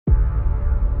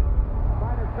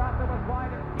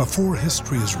Before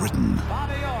history is written,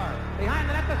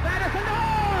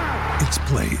 it's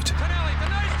played.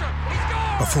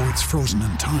 Before it's frozen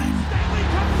in time,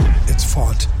 it's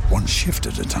fought one shift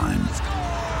at a time.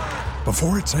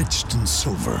 Before it's etched in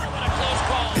silver,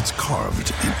 it's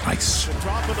carved in ice.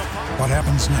 What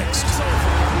happens next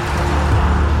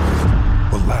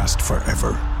will last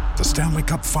forever. The Stanley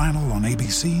Cup Final on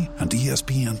ABC and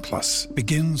ESPN Plus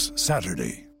begins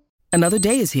Saturday. Another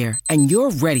day is here, and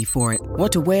you're ready for it.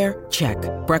 What to wear? Check.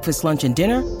 Breakfast, lunch, and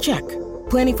dinner? Check.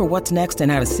 Planning for what's next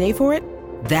and how to save for it?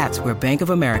 That's where Bank of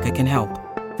America can help.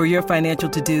 For your financial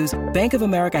to-dos, Bank of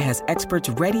America has experts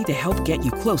ready to help get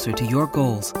you closer to your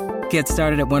goals. Get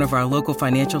started at one of our local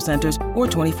financial centers or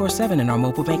 24/7 in our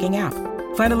mobile banking app.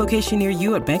 Find a location near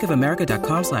you at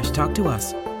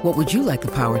bankofamerica.com/talktous. What would you like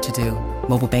the power to do?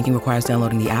 Mobile banking requires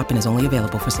downloading the app and is only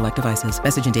available for select devices.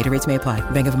 Message and data rates may apply.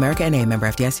 Bank of America N.A., member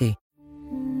FDIC.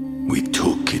 We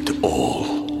took it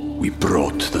all. We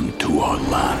brought them to our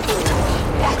land.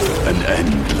 An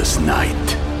endless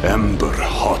night, ember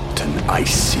hot and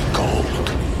icy cold.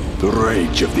 The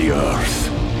rage of the earth.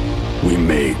 We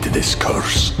made this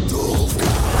curse.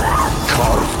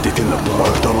 Carved it in the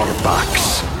blood on our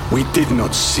backs. We did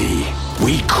not see.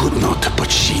 We could not,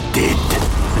 but she did.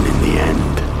 And in the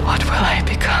end... What will I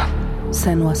become?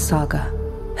 Senua's Saga.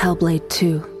 Hellblade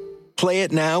 2. Play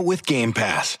it now with Game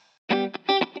Pass.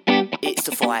 It's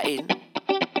the fighting.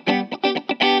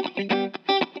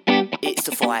 It's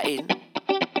the fighting.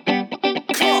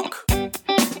 Clock.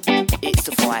 It's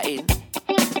the fighting.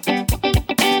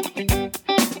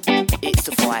 It's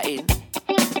the fighting.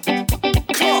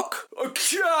 Clock.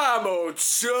 Come on,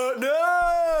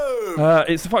 no.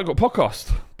 It's the Fight Got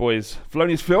podcast, boys.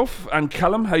 Felonious Filth and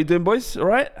Callum, how you doing, boys? All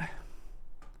right?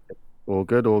 All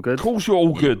good, all good. Of course you're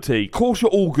all good, T. Of course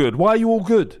you're all good. Why are you all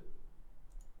good?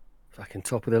 Fucking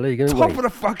top of the league, isn't Top of the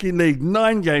fucking league.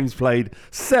 9 games played,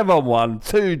 7-1,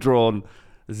 2 drawn,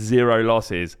 0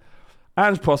 losses.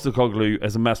 Ange Postecoglou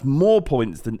has amassed more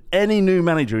points than any new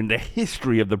manager in the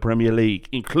history of the Premier League,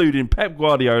 including Pep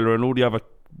Guardiola and all the other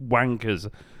wankers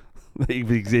that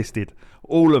have existed.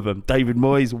 All of them. David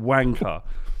Moyes, wanker.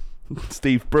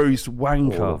 Steve Bruce,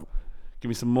 wanker. Give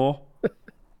me some more.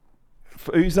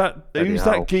 Who's that? Who's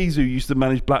that geezer who used to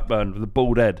manage Blackburn with the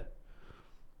bald head?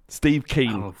 Steve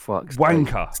Keane. Oh, fuck.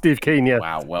 Wanker. Steve Keane, yeah.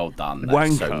 Wow, well done. That's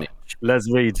Wanker. So Les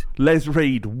Reed. Les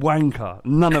Reed, wanker.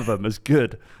 None of them as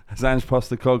good as Ange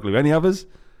Postecoglou. Any others?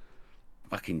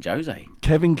 fucking Jose.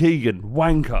 Kevin Keegan,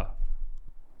 wanker.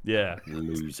 Yeah.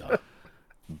 Loser.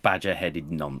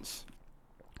 Badger-headed nonce.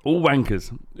 All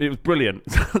wankers. It was brilliant.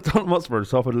 Tottenham Hotspur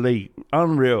is top of the league.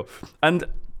 Unreal. And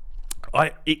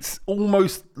it's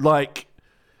almost like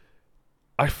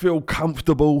I feel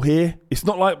comfortable here. It's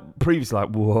not like previously, like,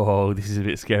 whoa, this is a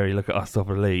bit scary. Look at us top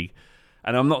of the league.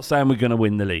 And I'm not saying we're going to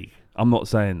win the league. I'm not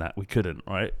saying that. We couldn't,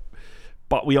 right?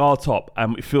 But we are top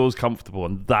and it feels comfortable.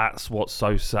 And that's what's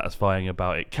so satisfying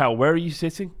about it. Cal, where are you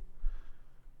sitting?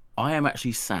 I am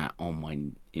actually sat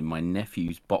in my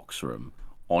nephew's box room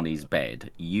on his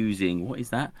bed using, what is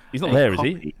that? He's not there, is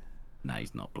he? No,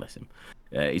 he's not, bless him.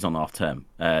 He's on half term.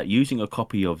 Using a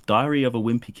copy of Diary of a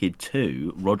Wimpy Kid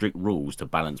 2, Roderick Rules, to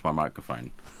balance my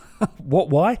microphone. What?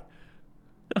 Why?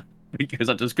 Because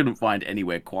I just couldn't find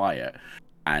anywhere quiet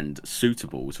and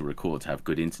suitable to record to have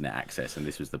good internet access, and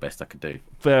this was the best I could do.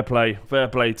 Fair play, fair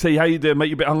play. T, how you doing, mate?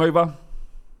 You a bit hungover?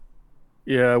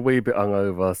 Yeah, a wee bit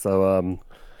hungover. So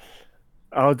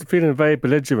I was feeling very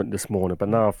belligerent this morning, but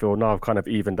now I've kind of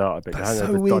evened out a bit. The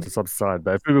hangover started to subside.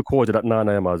 But if we recorded at 9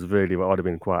 a.m, I'd have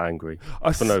been quite angry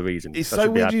for no reason. It's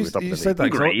so weird you said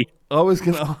that. I was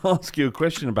going to ask you a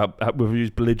question about whether you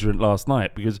was belligerent last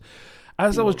night, because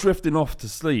as I was drifting off to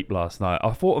sleep last night,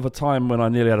 I thought of a time when I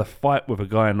nearly had a fight with a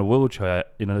guy in a wheelchair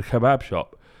in a kebab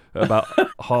shop at about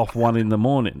 1:30 in the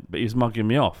morning, but he was mugging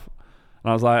me off. And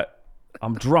I was like,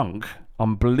 I'm drunk,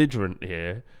 I'm belligerent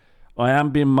here, I am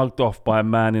being mugged off by a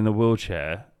man in a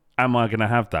wheelchair. Am I going to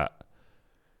have that?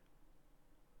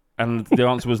 And the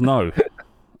answer was no.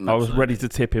 I was ready to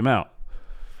tip him out.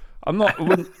 I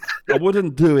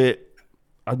wouldn't do it.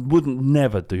 I wouldn't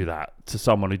never do that to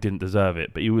someone who didn't deserve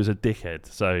it, but he was a dickhead.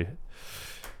 So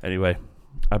anyway,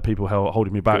 I had people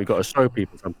holding me back. You've got to show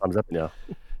people sometimes, haven't you?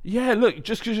 Yeah, look,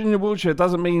 just because you're in a wheelchair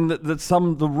doesn't mean that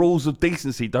the rules of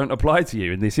decency don't apply to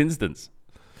you in this instance.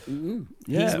 Mm-hmm.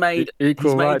 Yeah. He's made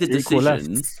rights, the decision.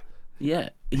 lefts. Yeah,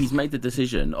 he's made the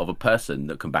decision of a person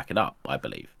that can back it up, I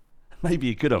believe. Maybe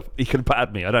he could have. He could have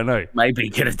battered me. I don't know. Maybe he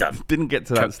could have done. Didn't get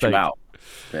to that stage. Out.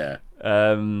 Yeah.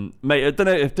 Mate, I don't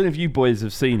know if you boys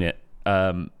have seen it.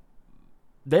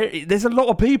 There's a lot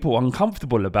of people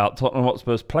uncomfortable about Tottenham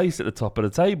Hotspur's place at the top of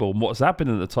the table and what's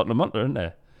happening at the Tottenham Hotspur, isn't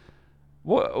there?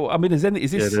 What? I mean, is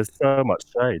this? Yeah, there's so much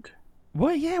shade.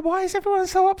 Well, yeah. Why is everyone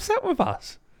so upset with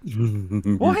us?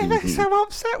 Why are they so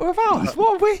upset with us?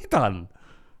 What have we done?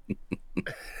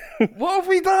 What have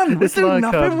we done? We're doing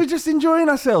nothing. We're just enjoying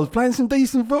ourselves, playing some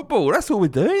decent football. That's all we're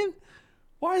doing.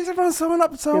 Why is everyone so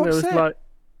upset? It's like,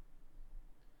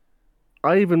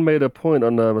 I even made a point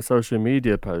on a social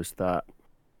media post that,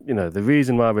 the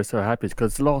reason why we're so happy is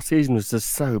because last season was just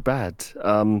so bad.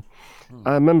 I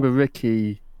remember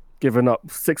Ricky giving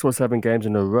up 6 or 7 games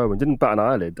in a row and didn't bat an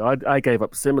eyelid. I gave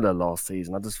up similar last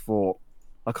season. I just thought,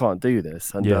 I can't do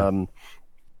this. And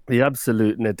the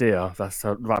absolute nadir, that's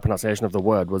the right pronunciation of the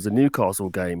word, was the Newcastle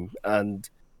game. And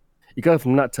you go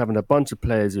from that to having a bunch of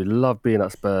players who love being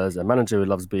at Spurs, a manager who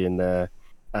loves being there.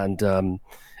 And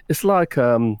it's like,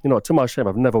 to my shame,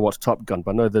 I've never watched Top Gun,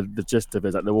 but I know the gist of it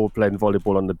is that they're all playing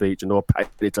volleyball on the beach and all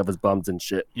patting each other's bums and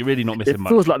shit. You're really not missing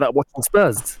much. It feels like that watching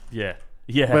Spurs. Yeah.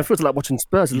 Well, it feels like watching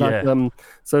Spurs. Like,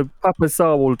 so Papa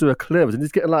Sarr will do a clearance and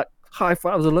he's getting like high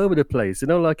fives all over the place.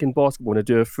 Like in basketball, when they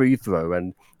do a free throw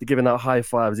and they're giving out high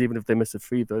fives even if they miss a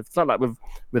free throw. It's not like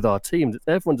with our team.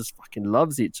 Everyone just fucking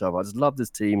loves each other. I just love this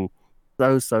team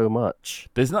so much.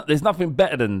 There's nothing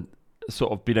better than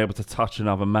sort of being able to touch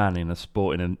another man in a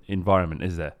sporting environment,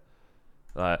 is there?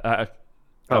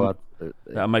 That'll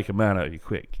make a man out of you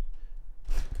quick.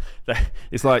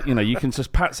 It's like, you can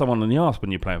just pat someone on the arse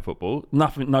when you're playing football.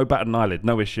 Nothing, no bat and eyelid,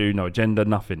 no issue, no agenda,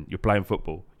 nothing. You're playing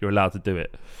football. You're allowed to do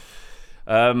it.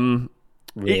 I don't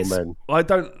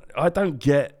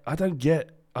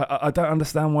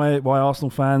understand why Arsenal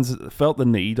fans felt the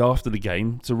need after the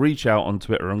game to reach out on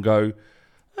Twitter and go,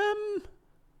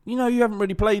 you haven't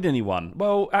really played anyone.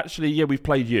 Well, actually, yeah, we've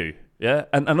played you. Yeah.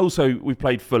 And also we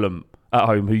played Fulham at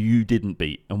home, who you didn't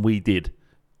beat, and we did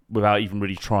without even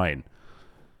really trying.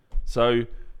 So,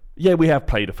 yeah, we have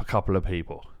played a couple of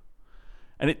people.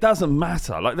 And it doesn't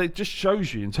matter. Like, it just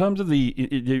shows you, in terms of the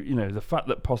fact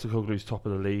that Postecoglou's top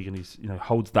of the league and he's,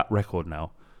 holds that record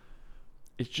now,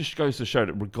 it just goes to show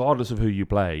that regardless of who you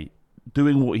play,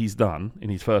 doing what he's done in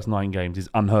his first 9 games is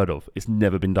unheard of. It's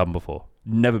never been done before.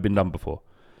 Never been done before.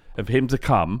 And for him to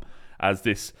come as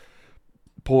this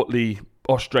portly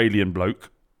Australian bloke,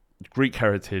 Greek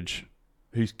heritage,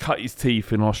 who's cut his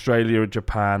teeth in Australia,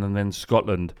 Japan, and then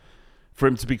Scotland, for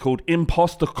him to be called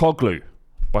Impostecoglu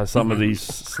by some of these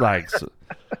slags,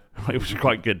 it was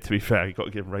quite good, to be fair. You've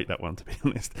got to rate that one, to be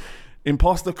honest.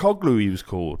 Impostecoglu, he was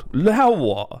called. Now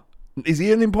what? Is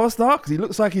he an imposter? Because he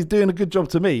looks like he's doing a good job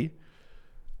to me.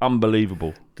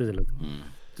 Unbelievable. Doing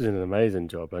an amazing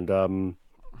job. And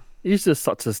he's just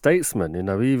such a statesman,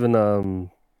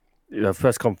 even...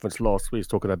 press conference last week was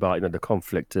talking about the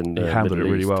conflict in he handled Middle it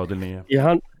really East. well, didn't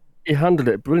he? He handled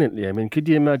it brilliantly. I mean, could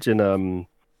you imagine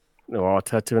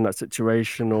Arteta in that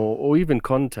situation, or even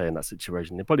Conte in that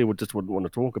situation? They probably wouldn't want to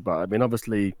talk about it. I mean,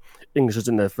 obviously English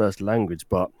isn't their first language,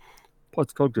 but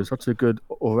Postecoglou is such a good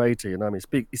orator. I mean,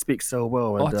 he speaks so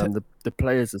well, and the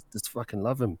players just fucking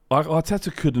love him.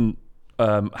 Arteta couldn't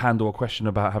handle a question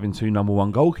about having 2 number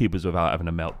 1 goalkeepers without having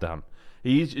a meltdown.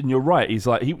 And you're right. He's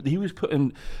like he was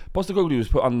Postecoglou was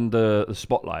put under the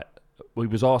spotlight. He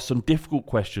was asked some difficult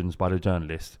questions by the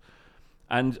journalist,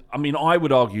 and I mean, I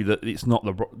would argue that it's not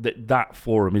that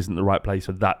forum isn't the right place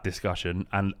for that discussion.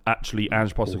 And actually,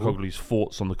 Ange Postecoglou's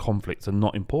thoughts on the conflicts are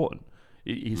not important.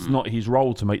 It's not his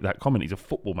role to make that comment. He's a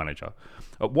football manager.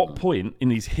 At what point in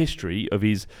his history of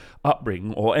his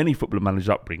upbringing, or any football manager's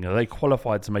upbringing, are they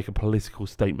qualified to make a political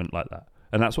statement like that?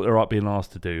 And that's what they're being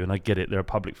asked to do. And I get it, they're a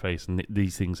public face and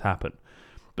these things happen.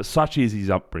 But such is his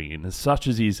upbringing and such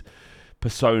is his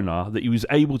persona that he was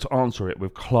able to answer it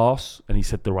with class, and he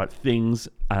said the right things,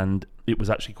 and it was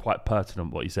actually quite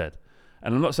pertinent what he said.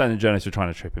 And I'm not saying the journalists were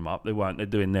trying to trip him up. They weren't. They're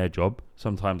doing their job.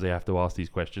 Sometimes they have to ask these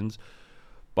questions.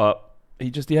 But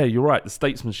he just, you're right. The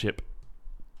statesmanship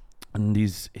and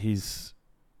his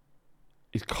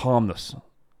calmness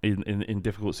in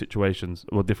difficult situations,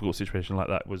 or difficult situation like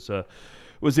that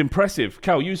was impressive.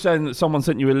 Cal, you saying that someone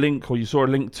sent you a link, or you saw a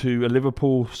link to a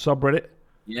Liverpool subreddit?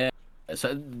 Yeah.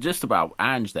 So just about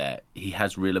Ange there, he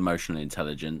has real emotional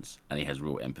intelligence and he has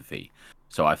real empathy.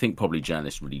 So I think probably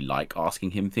journalists really like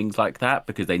asking him things like that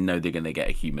because they know they're going to get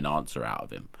a human answer out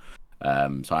of him.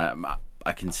 So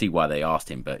I can see why they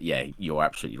asked him. But yeah, you're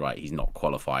absolutely right. He's not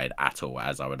qualified at all,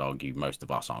 as I would argue most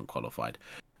of us aren't qualified.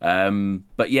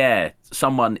 But yeah,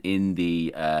 someone in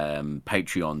the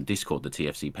Patreon Discord, the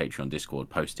TFC Patreon Discord,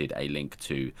 posted a link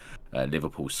to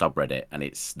Liverpool subreddit, and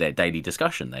it's their daily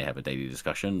discussion. They have a daily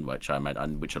discussion, which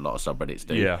which a lot of subreddits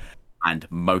do. Yeah. and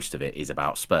most of it is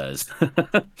about Spurs.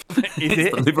 Is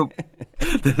it? The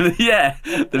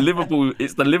Liverpool.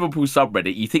 It's the Liverpool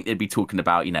subreddit. You think they'd be talking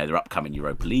about, their upcoming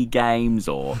Europa League games,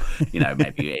 or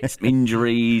maybe it's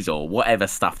injuries or whatever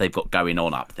stuff they've got going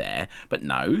on up there. But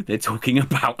no, they're talking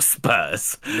about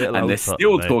Spurs, and they're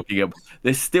still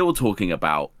talking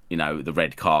about the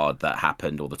red card that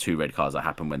happened, or the 2 red cards that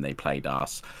happened when they played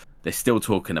us. They're still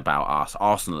talking about us.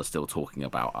 Arsenal are still talking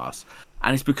about us.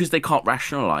 And it's because they can't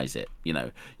rationalise it.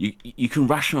 You can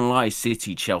rationalise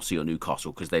City, Chelsea or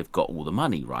Newcastle because they've got all the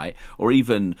money, right? Or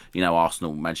even,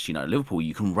 Arsenal, Manchester United, Liverpool,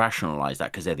 you can rationalise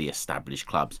that because they're the established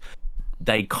clubs.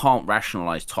 They can't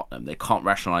rationalise Tottenham. They can't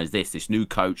rationalise this new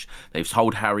coach. They've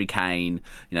sold Harry Kane,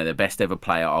 their best ever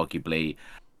player, arguably.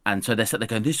 And so they're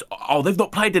going, they've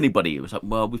not played anybody. It was like,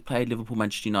 well, we've played Liverpool,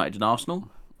 Manchester United and Arsenal.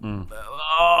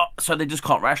 So they just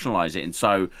can't rationalise it, and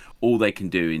so all they can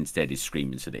do instead is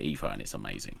scream into the ether, and it's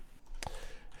amazing.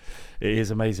 It is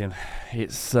amazing.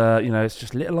 It's it's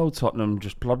just little old Tottenham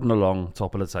just plodding along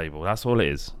top of the table. That's all it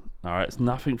is. All right, it's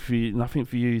nothing for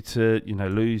you to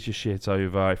lose your shit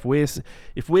over.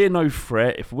 If we're no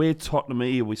threat, if we're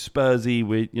Tottenham-y or we're Spursy,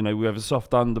 we have a soft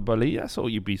underbelly. That's all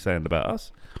you'd be saying about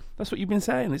us. That's what you've been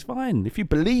saying. It's fine if you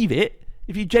believe it.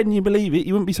 If you genuinely believe it,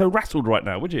 you wouldn't be so rattled right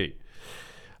now, would you?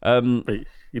 But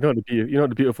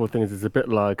the beautiful thing is, it's a bit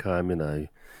like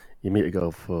you meet a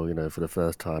girl for the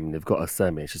first time and they've got a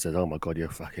semi. She says, "Oh my god, you're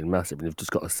fucking massive," and you've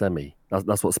just got a semi.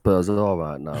 That's what Spurs are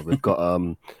right now. We've got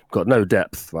no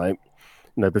depth, right?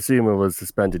 Basuma was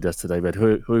suspended yesterday. We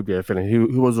had Hubia feeling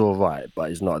who was all right, but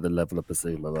he's not at the level of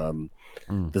Basuma.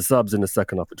 The subs in the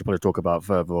second half, which we'll probably talk about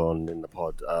further on in the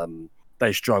pod,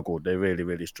 they struggled. They really,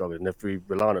 really struggled, and if we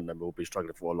rely on them, we'll be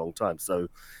struggling for a long time. So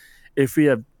if we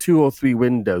have 2 or 3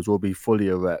 windows, we'll be fully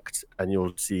erect, and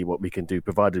you'll see what we can do,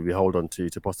 provided we hold on to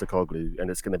Postecoglou,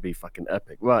 and it's going to be fucking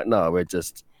epic. Right now, we're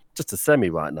just a semi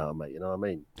right now, mate. You know what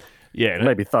I mean? Yeah.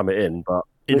 Maybe thumb it in, but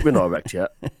we're not erect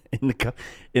yet. In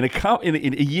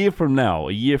a year from now,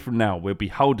 we'll be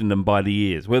holding them by the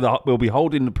ears. We'll be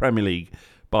holding the Premier League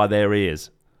by their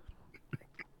ears.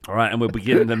 All right, and we'll be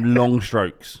giving them long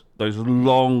strokes. Those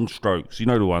long strokes,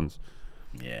 the ones.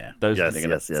 Yeah, those. They're going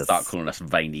to start calling us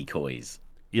veiny coys.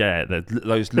 Yeah,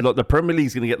 the Premier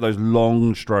League's going to get those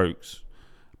long strokes,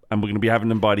 and we're going to be having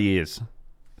them by the ears.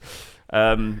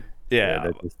 They're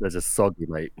just soggy,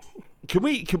 mate.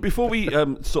 Before we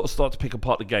sort of start to pick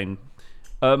apart the game,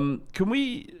 can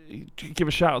we give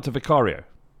a shout out to Vicario?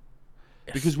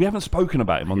 Yes. Because we haven't spoken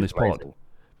about him on this pod.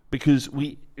 Because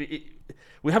we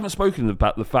haven't spoken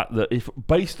about the fact that if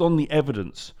based on the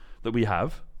evidence that we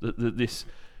have,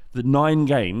 the 9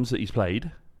 games that he's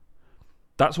played,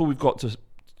 that's all we've got to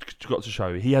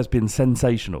show. He has been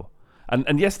sensational.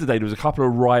 And yesterday there was a couple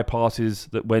of wry passes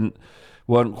that weren't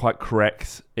quite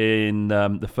correct in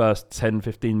the first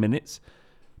 10-15 minutes,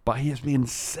 but he has been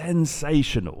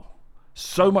sensational.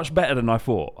 So much better than I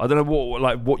thought. I don't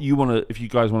know what you want to, if you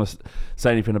guys want to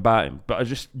say anything about him, but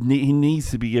he needs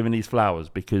to be given his flowers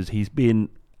because he's been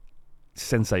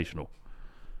sensational.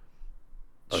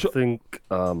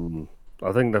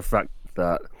 I think the fact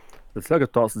that the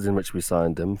circumstances in which we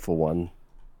signed him, for one,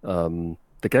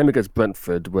 the game against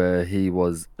Brentford where he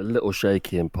was a little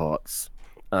shaky in parts,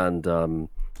 and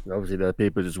obviously there are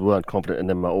people who just weren't confident in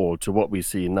him at all, to what we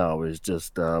see now is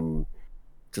just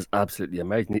absolutely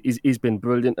amazing. He's been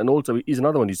brilliant, and also he's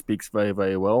another one who speaks very,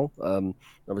 very well.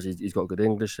 Obviously he's got good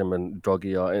English. Him and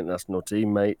Droghi are international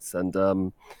teammates,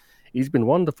 and he's been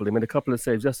wonderful. He made a couple of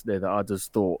saves yesterday that I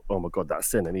just thought, oh my god,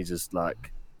 that's in, and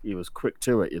he was quick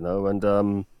to it,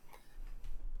 and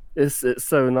it's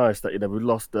so nice that we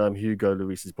lost Hugo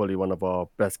Lloris. Is probably one of our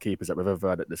best keepers that we've ever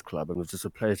had at this club, and we've just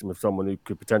replaced him with someone who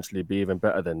could potentially be even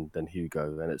better than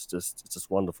Hugo, and it's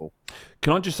just wonderful.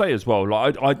 Can I just say as well,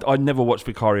 I never watched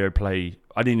Vicario play.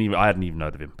 I hadn't even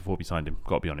heard of him before we signed him.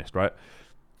 Got to be honest, right?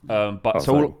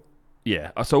 So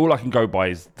all I can go by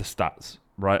is the stats,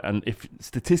 right? And if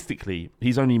statistically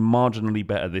he's only marginally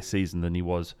better this season than he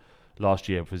was last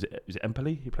year. Was it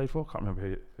Empoli he played for? I can't remember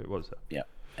who it was. Yeah.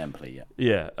 Empoli, yeah.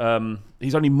 Yeah,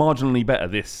 he's only marginally better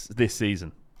this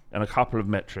season. And a couple of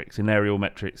metrics, in aerial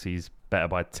metrics, he's better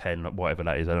by 10, whatever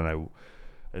that is. I don't know.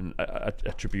 An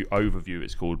attribute overview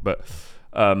it's called. But,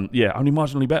 only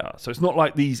marginally better. So it's not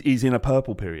like he's in a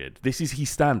purple period. This is his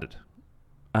standard.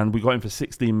 And we got him for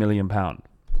 £16 million.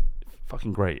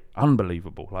 Fucking great.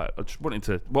 Unbelievable. Like, I just wanted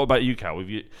to... What about you, Cal?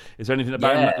 Is there anything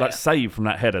about him, save from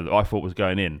that header that I thought was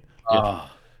going in? Yeah.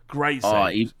 Great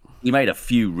save. He made a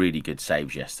few really good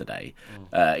saves yesterday.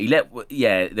 There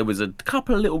was a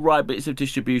couple of little right bits of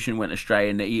distribution went astray,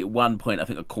 and at one point I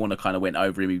think a corner kind of went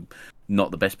over him. He,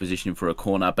 not the best position for a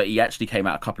corner, but he actually came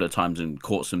out a couple of times and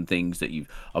caught some things that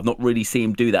I've not really seen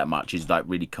him do that much. Is like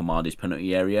really command his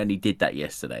penalty area, and he did that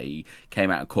yesterday. He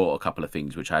came out and caught a couple of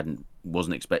things which I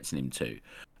wasn't expecting him to.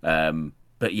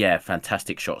 But yeah,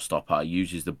 fantastic shot stopper.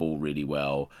 Uses the ball really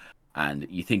well. And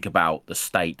you think about the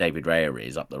state David Raya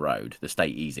is up the road, the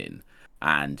state he's in,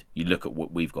 and you look at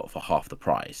what we've got for half the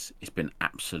price. It's been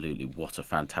absolutely what a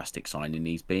fantastic signing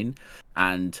he's been.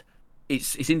 And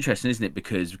it's interesting, isn't it?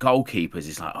 Because goalkeepers,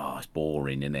 it's like, it's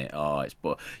boring, isn't it?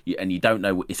 And you don't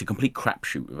know. It's a complete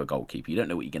crapshoot with a goalkeeper. You don't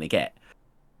know what you're going to get.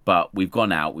 But we've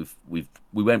gone out. We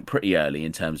went pretty early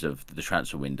in terms of the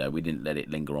transfer window. We didn't let it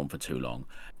linger on for too long,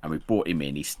 and we brought him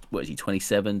in. He's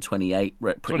 27, 28,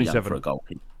 pretty 27. young for a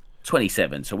goalkeeper.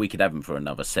 27, so we could have him for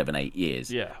another 7-8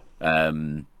 years. Yeah.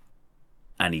 And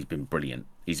he's been brilliant.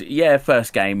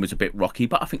 First game was a bit rocky,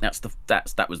 but I think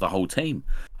that was the whole team.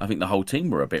 I think the whole team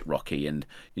were a bit rocky, and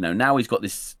now he's got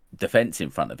this defence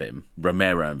in front of him,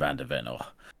 Romero and Van der Ven,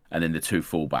 and then the two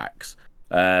fullbacks.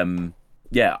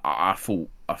 I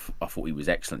thought he was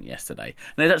excellent yesterday.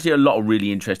 And there's actually a lot of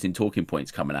really interesting talking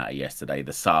points coming out of yesterday.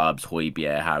 The subs,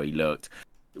 Højbjerg, how he looked.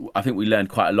 I think we learned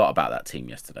quite a lot about that team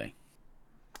yesterday.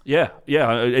 Yeah.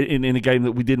 In a game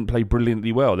that we didn't play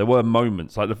brilliantly well, there were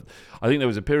moments. I think there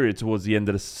was a period towards the end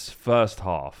of the first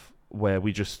half where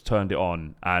we just turned it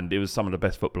on, and it was some of the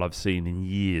best football I've seen in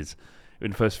years. In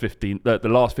the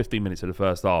last 15 minutes of the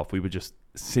first half, we were just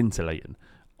scintillating,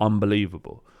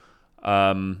 unbelievable.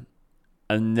 And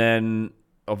then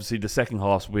obviously the second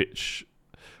half, which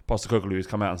Postecoglou has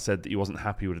come out and said that he wasn't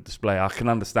happy with the display. I can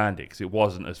understand it because it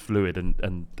wasn't as fluid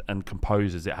and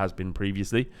composed as it has been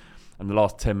previously. And the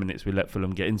last 10 minutes, we let Fulham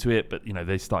get into it, but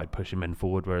they started pushing men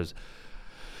forward. Whereas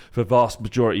for the vast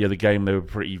majority of the game, they were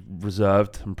pretty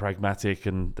reserved and pragmatic,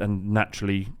 and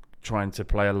naturally trying to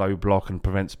play a low block and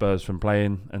prevent Spurs from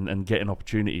playing and getting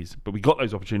opportunities. But we got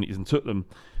those opportunities and took them.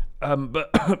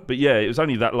 But yeah, it was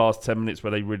only that last 10 minutes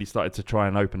where they really started to try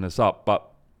and open us up. But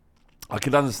I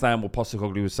could understand what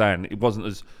Postecoglou was saying. It wasn't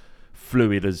as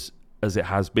fluid as it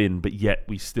has been, but yet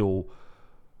we still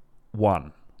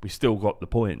won. We still got the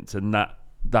points, and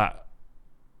that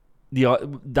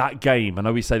game. I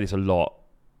know we say this a lot,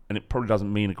 and it probably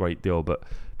doesn't mean a great deal, but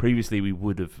previously we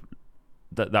would have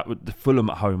the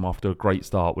Fulham at home after a great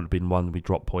start would have been one we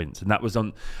dropped points, and that was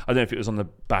on. I don't know if it was on the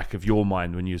back of your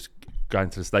mind when you was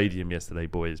going to the stadium yesterday,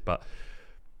 boys, but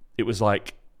it was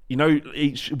like,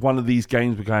 each one of these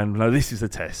games we're going, no, this is the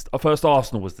test. First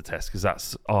Arsenal was the test because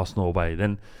that's Arsenal away.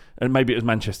 Then, and maybe it was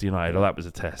Manchester United, or that was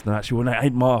a test. And actually, well, it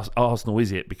ain't Arsenal,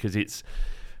 is it? Because it's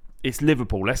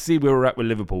Liverpool. Let's see where we're at with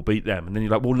Liverpool. Beat them, and then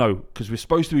you're like, well, no, because we're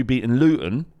supposed to be beating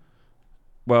Luton.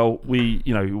 Well,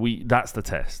 that's the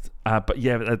test. But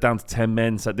yeah, they're down to 10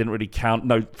 men, so it didn't really count.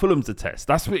 No, Fulham's the test.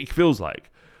 That's what it feels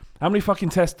like. How many fucking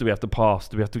tests do we have to pass?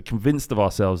 Do we have to be convinced of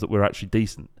ourselves that we're actually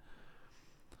decent?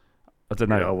 I don't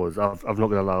know. Yeah, I'm not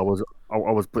gonna lie. I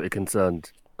was pretty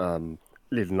concerned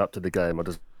leading up to the game. I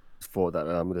just thought that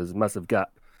there's a massive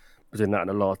gap between that and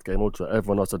the last game. Also,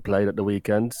 everyone else had played at the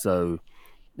weekend, so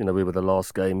we were the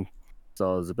last game.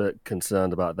 So I was a bit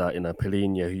concerned about that.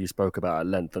 Palhinha, who you spoke about at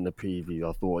length in the preview,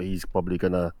 I thought he's probably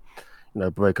gonna,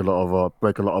 break a lot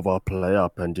of our play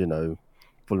up, and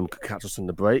Fulham could catch us in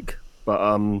the break. But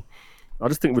I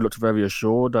just think we looked very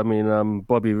assured. I mean,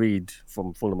 Bobby Reid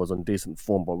from Fulham was on decent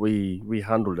form, but we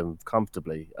handled him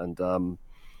comfortably. And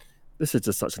this is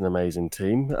just such an amazing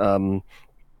team.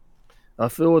 I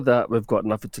feel that we've got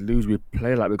nothing to lose. We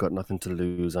play like we've got nothing to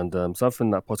lose. And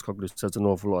something that Postecoglou says an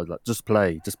awful lot is like, just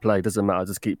play. Doesn't matter.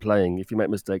 Just keep playing. If you make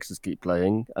mistakes, just keep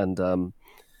playing. And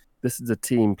this is a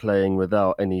team playing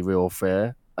without any real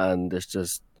fear. And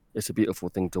it's a beautiful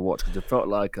thing to watch, because it felt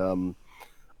like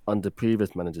under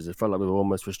previous managers, it felt like we were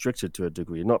almost restricted to a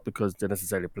degree, not because they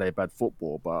necessarily play bad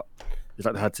football, but it's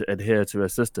like they had to adhere to a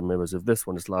system. Whereas with this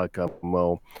one, it's like,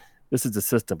 this is the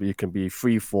system, but you can be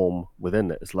free form within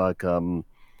it. It's like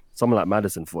someone like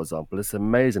Maddison, for example. It's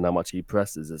amazing how much he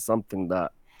presses. It's something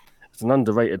that it's an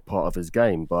underrated part of his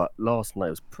game, but last night he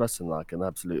was pressing like an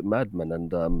absolute madman.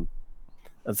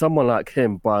 And someone like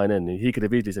him buying in, he could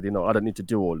have easily said, I don't need to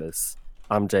do all this.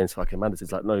 I'm James fucking Maddison.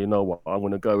 It's like, no, you know what? I'm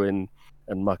going to go in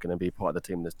and muck and be part of the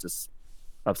team. That's just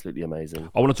absolutely amazing.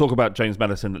 I want to talk about James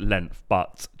Maddison at length,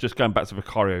 but just going back to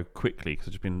Vicario quickly, because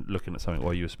I've just been looking at something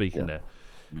while you were speaking there.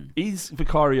 Is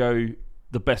Vicario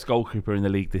the best goalkeeper in the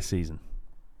league this season?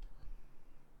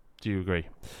 Do you agree?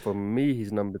 For me,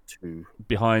 he's number 2.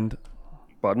 Behind?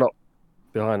 But not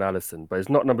behind Alisson. But he's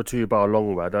not number 2 by a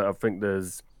long way. I think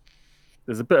there's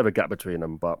there's a bit of a gap between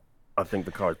them, but I think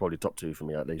Vicario is probably top 2 for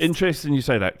me at least. Interesting you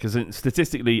say that, because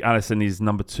statistically, Alisson is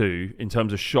number 2 in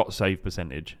terms of shot save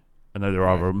percentage. I know there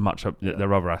are there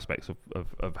are other aspects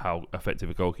of how effective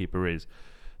a goalkeeper is,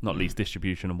 not least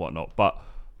distribution and whatnot. But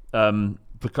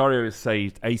Vicario has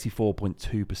saved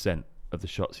 84.2% of the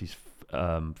shots he's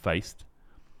faced.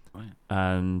 Right.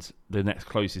 And the next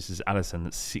closest is Alisson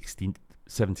at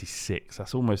 76.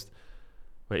 That's almost,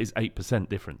 well, it is 8%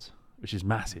 difference, which is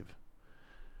massive.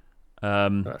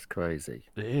 That's crazy.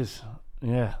 It is,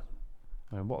 yeah.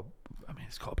 I mean,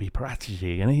 it's got to be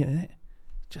Paratici, isn't it?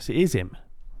 It is him.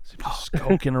 Just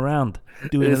skulking around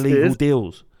doing illegal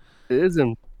deals. It is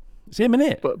him. It's him,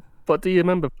 isn't it? But do you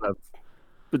remember, Flav?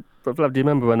 But Flav, do you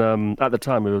remember when at the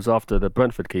time it was after the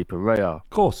Brentford keeper, Raya? Of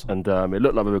course. And it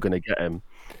looked like we were going to get him.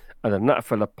 And then that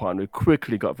fell apart, and we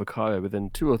quickly got Vicario within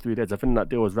 2 or 3 days. I think that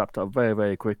deal was wrapped up very,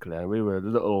 very quickly, and we were a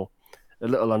little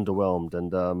underwhelmed.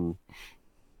 And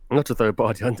not to throw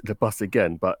Bardi under the bus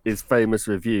again, but his famous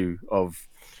review of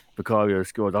Vicario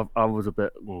scored, I was a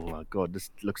bit, oh my God,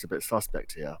 this looks a bit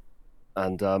suspect here.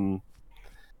 And I'm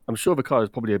sure Vicario is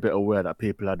probably a bit aware that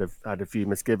people had a few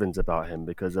misgivings about him,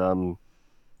 because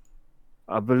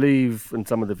I believe in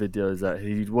some of the videos that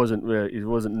he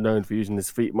wasn't known for using his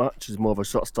feet much. He's more of a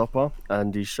shot stopper,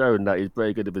 and he's shown that he's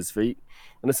very good with his feet.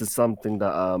 And this is something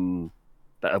that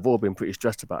that have all been pretty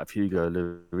stressed about. If Hugo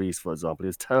Lloris, for example, he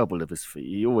was terrible with his feet.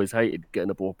 He always hated getting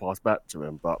the ball passed back to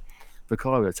him. But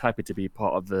Vicario is happy to be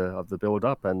part of the build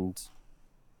up, and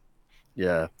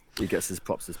yeah, he gets his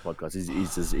props this podcast.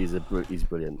 He's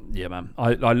brilliant. Yeah, man.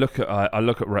 I look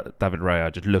at David Raya. I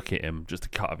just look at him, just the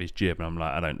cut of his jib, and I'm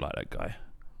like, I don't like that guy.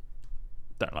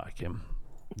 Don't like him.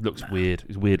 Looks weird.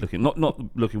 He's weird looking. Not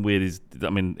looking weird is. I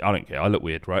mean, I don't care. I look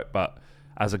weird, right? But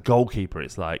as a goalkeeper,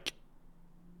 it's like,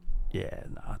 yeah,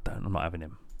 no, I don't. I'm not having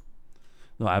him.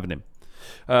 Not having him.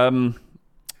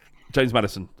 James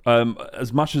Maddison.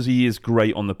 As much as he is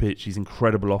great on the pitch, he's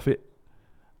incredible off it.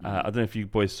 I don't know if you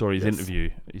boys saw his interview,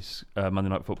 his Monday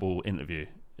Night Football interview.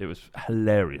 It was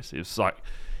hilarious. It was like,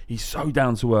 he's so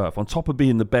down to earth. On top of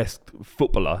being the best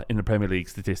footballer in the Premier League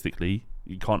statistically,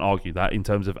 you can't argue that. In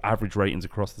terms of average ratings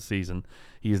across the season,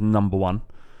 he is number 1.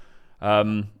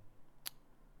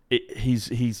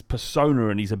 His persona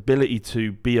and his ability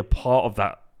to be a part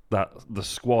of the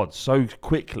squad so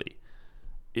quickly.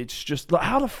 It's just like,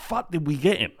 how the fuck did we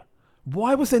get him?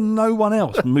 Why was there no one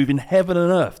else moving heaven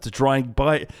and earth to try and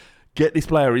get this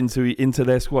player into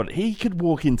their squad? He could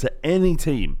walk into any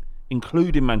team,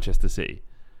 including Manchester City.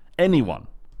 Anyone.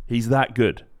 He's that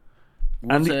good.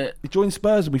 He joined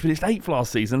Spurs and we finished 8th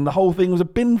last season, and the whole thing was a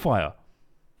bin fire.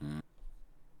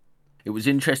 It was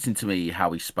interesting to me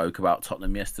how he spoke about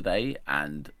Tottenham yesterday,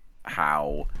 and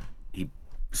how he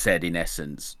said, in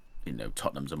essence,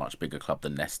 Tottenham's a much bigger club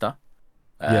than Leicester.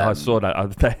 Yeah, I saw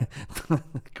that.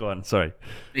 Go on, sorry.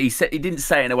 He didn't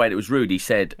say it in a way that was rude. He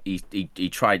said he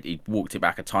walked it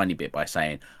back a tiny bit by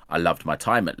saying, "I loved my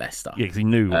time at Leicester." Yeah, because he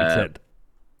knew what he said.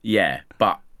 Yeah,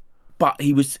 but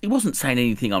he wasn't saying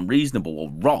anything unreasonable or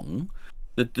wrong.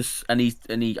 I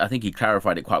think he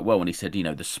clarified it quite well when he said,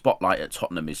 the spotlight at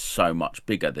Tottenham is so much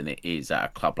bigger than it is at a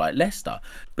club like Leicester,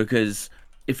 because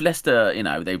if Leicester,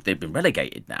 they've been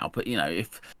relegated now, but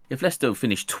if Leicester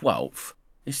finished 12th.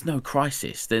 It's no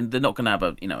crisis. They're not going to have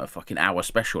a fucking hour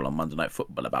special on Monday Night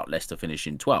Football about Leicester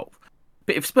finishing 12th.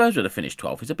 But if Spurs would have finished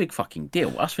 12th, it's a big fucking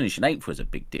deal. Us finishing 8th was a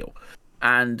big deal.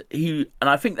 And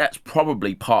I think that's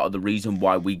probably part of the reason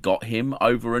why we got him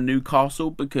over a Newcastle,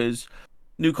 because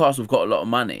Newcastle have got a lot of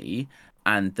money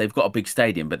and they've got a big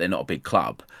stadium, but they're not a big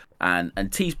club.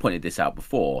 And T's pointed this out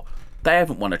before. They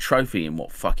haven't won a trophy in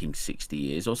fucking 60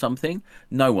 years or something.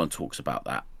 No one talks about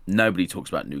that. Nobody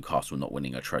talks about Newcastle not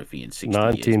winning a trophy in 60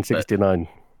 1969.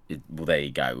 years. Well, there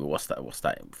you go. What's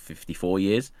that? 54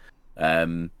 years?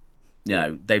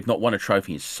 They've not won a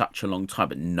trophy in such a long time,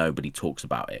 but nobody talks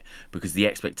about it because the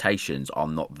expectations are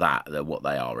not they're what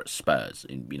they are at Spurs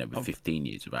in with 15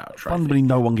 years without a trophy. Fundamentally,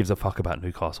 no one gives a fuck about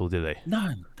Newcastle, do they?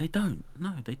 No, they don't.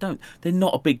 They're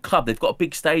not a big club. They've got a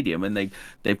big stadium and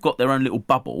they've got their own little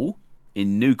bubble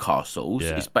in Newcastle.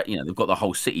 Yeah. They've got the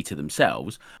whole city to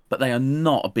themselves, but they are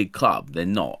not a big club. They're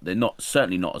not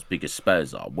certainly not as big as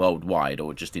Spurs are worldwide,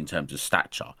 or just in terms of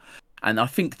stature. And I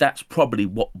think that's probably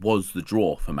what was the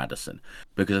draw for Maddison,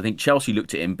 because I think Chelsea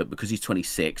looked at him, but because he's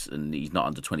 26 and he's not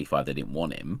under 25, they didn't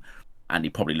want him. And he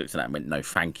probably looked at that and went, no,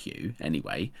 thank you,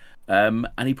 anyway. And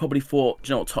he probably thought, do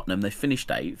you know what, Tottenham, they finished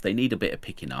 8th, they need a bit of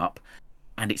picking up,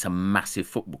 and it's a massive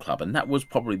football club. And that was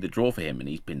probably the draw for him, and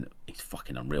he's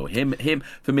fucking unreal. Him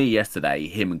for me yesterday,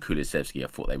 him and Kulusevski, I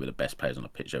thought they were the best players on the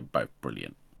pitch. They were both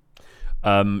brilliant.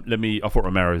 I thought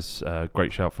Romero's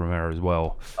great shout for Romero as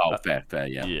well. Oh, fair,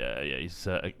 yeah. Yeah. He's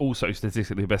also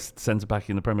statistically the best centre back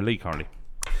in the Premier League currently.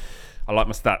 I like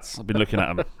my stats. I've been looking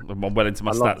at them. I'm well into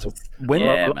my stats.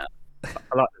 Man.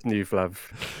 I like this new Flav.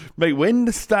 Mate, when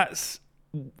the stats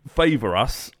favour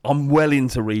us, I'm well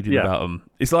into reading about them.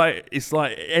 It's like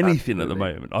anything Absolutely. At the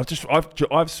moment.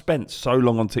 I've spent so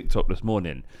long on TikTok this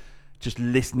morning just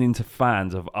listening to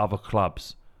fans of other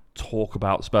clubs talk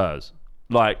about Spurs,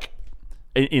 like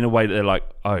in a way that they're like,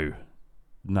 oh,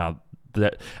 no.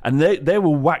 And they were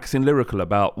waxing lyrical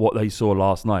about what they saw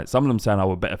last night. Some of them saying, I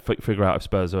would better figure out if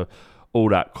Spurs are all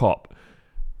that cop.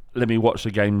 Let me watch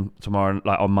the game tomorrow,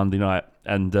 like on Monday night,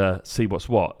 and see what's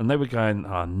what. And they were going,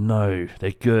 oh no,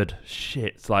 they're good.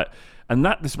 Shit. It's like, and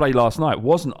that display last night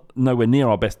wasn't nowhere near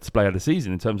our best display of the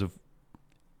season in terms of,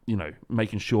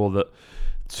 making sure that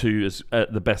is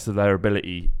at the best of their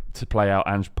ability to play out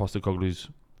Ange Postecoglou's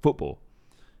football.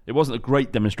 It wasn't a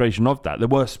great demonstration of that. There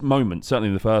were moments, certainly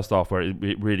in the first half, where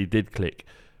it really did click.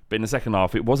 But in the second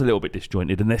half, it was a little bit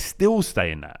disjointed, and they're still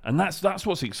staying that. And that's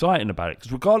what's exciting about it.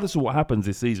 Because regardless of what happens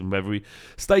this season, whether we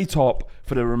stay top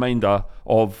for the remainder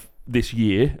of this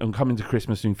year and come into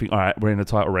Christmas and think, all right, we're in a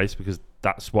title race, because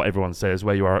that's what everyone says,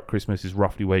 where you are at Christmas is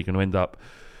roughly where you're going to end up.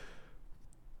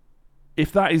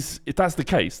 If that's the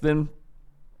case, then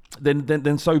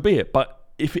so be it. But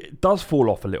if it does fall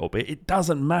off a little bit, it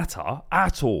doesn't matter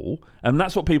at all, and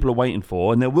that's what people are waiting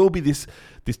for. And there will be this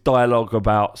dialogue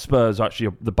about Spurs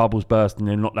actually the bubble's burst and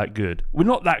they're not that good. We're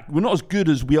not as good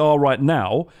as we are right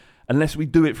now, unless we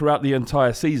do it throughout the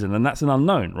entire season, and that's an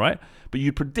unknown, right? But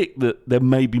you predict that there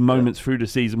may be moments through the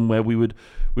season where we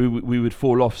would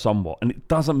fall off somewhat, and it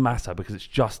doesn't matter because it's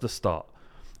just the start.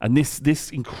 And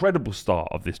this incredible start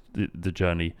of the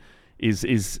journey is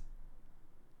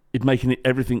it's making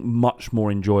everything much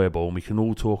more enjoyable, and we can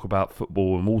all talk about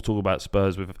football and all talk about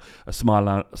Spurs with a smile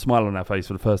on our face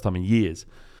for the first time in years.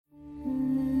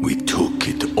 We took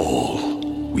it all.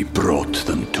 We brought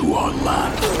them to our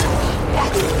land.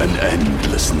 An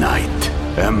endless night,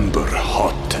 ember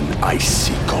hot and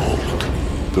icy cold.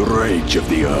 The rage of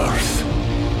the earth.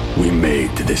 We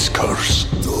made this curse.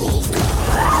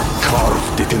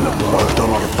 Carved it in the blood on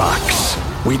our backs.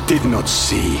 We did not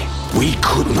see. We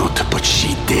could not, but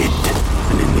she did.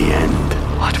 And in the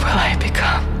end... What will I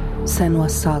become?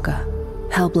 Senua's Saga.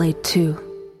 Hellblade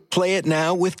 2. Play it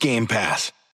now with Game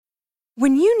Pass.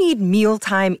 When you need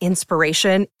mealtime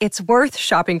inspiration, it's worth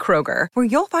shopping Kroger, where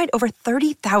you'll find over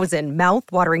 30,000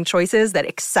 mouth-watering choices that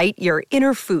excite your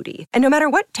inner foodie. And no matter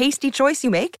what tasty choice you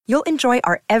make, you'll enjoy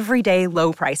our everyday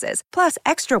low prices, plus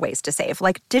extra ways to save,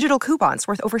 like digital coupons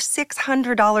worth over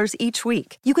 $600 each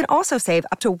week. You can also save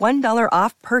up to $1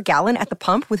 off per gallon at the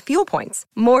pump with fuel points.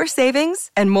 More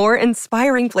savings and more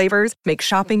inspiring flavors make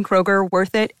shopping Kroger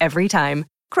worth it every time.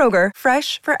 Kroger,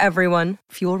 fresh for everyone.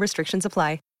 Fuel restrictions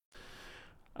apply.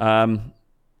 I don't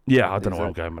know where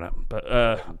I'm going with that, but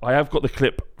I have got the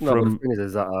clip from. No, the thing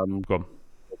is that Go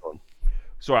on.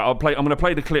 Sorry, I'm going to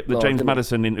play the clip, the James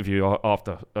Maddison interview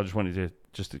after. I just wanted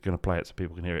to going to play it so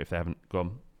people can hear it if they haven't. Go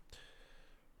on.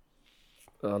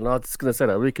 No, I was just going to say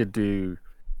that we could do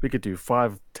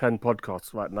 5-10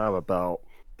 podcasts right now about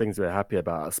things we're happy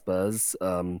about at Spurs.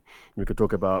 We could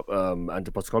talk about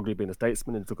Ange Postecoglou being a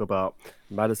statesman, and talk about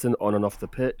Maddison on and off the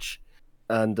pitch.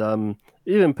 And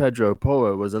even Pedro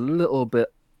Porro was a little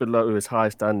bit below his high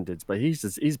standards, but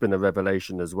he's been a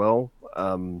revelation as well.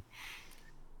 And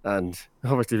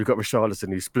obviously we've got Richarlison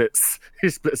who splits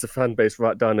the fan base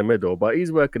right down the middle, but he's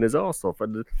working his arse off,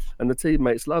 and the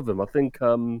teammates love him. I think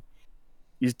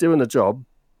he's doing the job.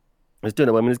 He's doing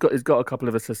it. I mean, he's got a couple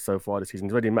of assists so far this season.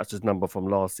 He's already matched his number from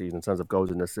last season in terms of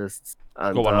goals and assists.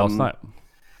 And got one last night.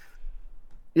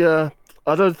 Yeah.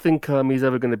 I don't think he's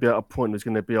ever going to be at a point where he's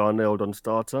going to be our nailed-on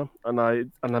starter, and I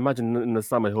imagine in the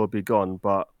summer he'll be gone.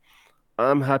 But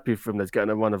I'm happy for him that's getting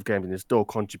a run of games and he's still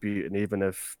contributing, even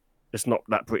if it's not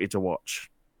that pretty to watch.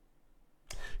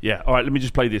 Yeah, all right. Let me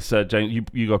just play this, James.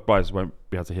 You guys won't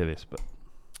be able to hear this, but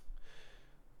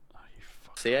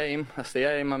that's the aim. That's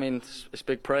the aim. I mean, it's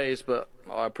big praise, but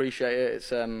I appreciate it. It's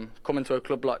coming to a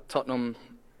club like Tottenham,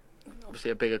 obviously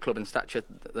a bigger club in stature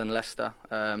than Leicester.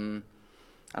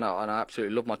 And I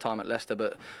absolutely love my time at Leicester,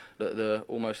 but the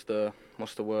what's the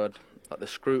word? Like the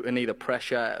scrutiny, the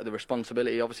pressure, the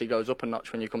responsibility obviously goes up a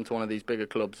notch when you come to one of these bigger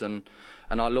clubs, and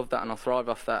I love that and I thrive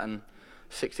off that. And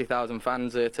 60,000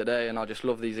 fans here today, and I just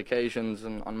love these occasions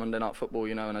and on Monday Night Football,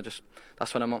 and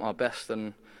that's when I'm at my best.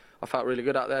 And I felt really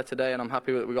good out there today, and I'm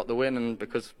happy that we got the win, and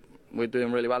because we're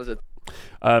doing really well as a.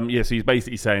 So he's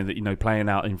basically saying that playing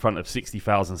out in front of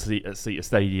 60,000 seat a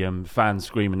stadium, fans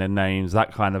screaming their names,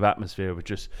 that kind of atmosphere was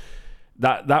just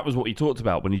that was what he talked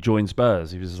about when he joined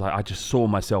Spurs. He was like, I just saw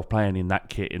myself playing in that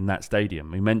kit in that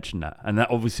stadium. He mentioned that, and that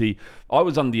obviously, I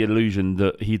was under the illusion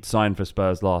that he'd signed for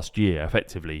Spurs last year,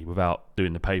 effectively without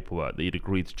doing the paperwork, that he'd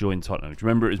agreed to join Tottenham. Do you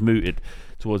remember it was mooted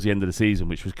towards the end of the season,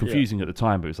 which was confusing at the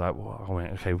time. But it was like, well, I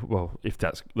went, okay, well, if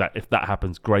that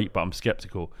happens, great, but I'm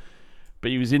skeptical.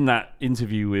 But he was in that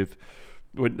interview with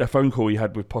a phone call he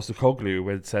had with Postecoglou,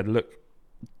 where it said, look,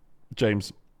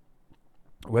 James,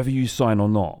 whether you sign or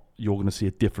not, you're going to see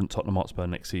a different Tottenham Hotspur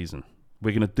next season.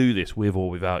 We're going to do this with or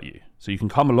without you. So you can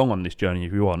come along on this journey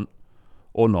if you want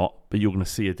or not, but you're going to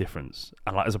see a difference.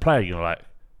 And like as a player, you're like,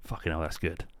 fucking hell, that's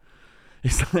good.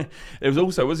 It's like, it was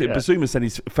also, was it? Yeah. Basuma said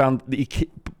he's found that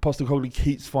Postecoglou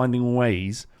keeps finding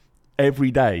ways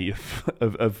every day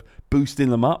of boosting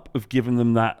them up, of giving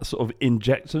them that sort of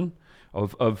injection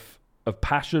of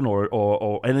passion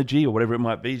or energy or whatever it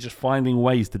might be. He's just finding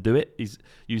ways to do it. He's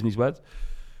using his words.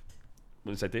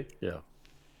 What did I say, D? Yeah.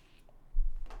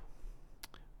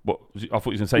 What? I thought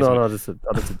you were going to say something. No, I just said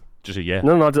just a yeah.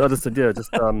 No, I just said yeah.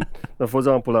 Just for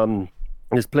example,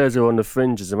 there's players who are on the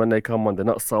fringes, and when they come on, they're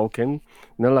not sulking. You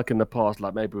know, like in the past,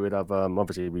 like maybe we'd have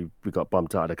obviously we got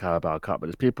bumped out of the Carabao Cup, but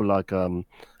there's people like Lo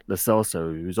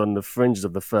Celso who's on the fringes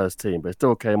of the first team, but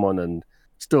still came on and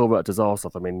still worked his arse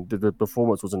off. I mean, the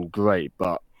performance wasn't great,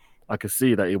 but I could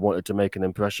see that he wanted to make an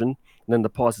impression. And then the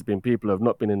past has been people who have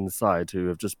not been in the side who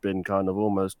have just been kind of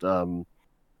almost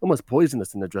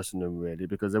poisonous in the dressing room, really,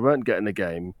 because they weren't getting the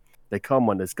game. They come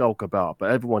on, they skulk about,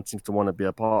 but everyone seems to want to be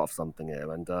a part of something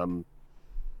here. And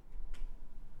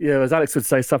as Alex would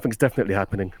say, something's definitely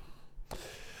happening.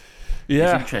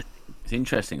 Yeah. It's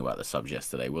interesting about the subs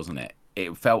yesterday, wasn't it?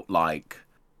 It felt like,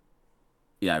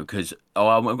 because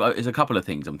there's a couple of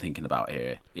things I'm thinking about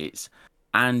here. It's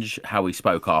Ange, how he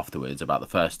spoke afterwards about the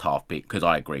first half, because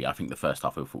I agree. I think the first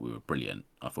half, I thought we were brilliant.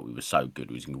 I thought we were so good.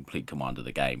 We was in complete command of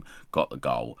the game, got the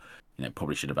goal.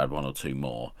 Probably should have had one or two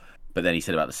more. But then he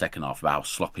said about the second half, about how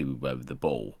sloppy we were with the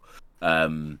ball.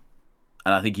 And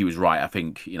I think he was right. I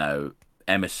think,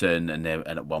 Emerson and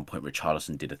at one point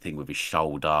Richarlison did a thing with his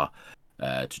shoulder,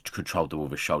 to control the ball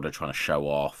with his shoulder, trying to show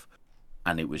off.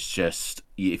 And it was just,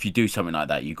 if you do something like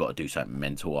that, you've got to do something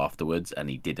mental afterwards. And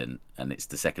he didn't. And it's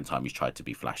the second time he's tried to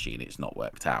be flashy and it's not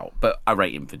worked out. But I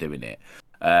rate him for doing it.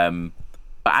 But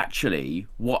actually,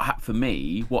 what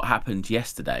happened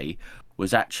yesterday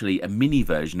was actually a mini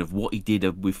version of what he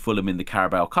did with Fulham in the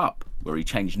Carabao Cup, where he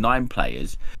changed 9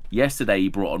 players. Yesterday, he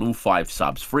brought on all 5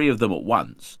 subs, 3 of them at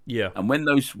once. Yeah. And when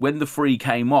the 3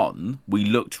 came on, we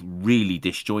looked really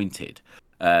disjointed.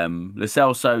 Lo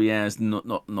Celso, is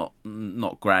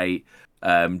not great.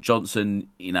 Johnson,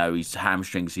 his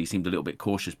hamstrings, he seemed a little bit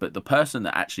cautious. But the person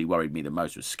that actually worried me the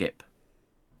most was Skip,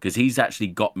 because he's actually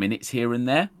got minutes here and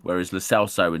there, whereas Lo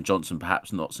Celso and Johnson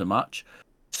perhaps not so much.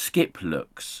 Skip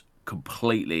looks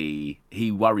completely,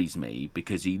 he worries me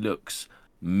because he looks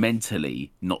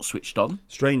mentally not switched on.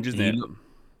 Strange, isn't it?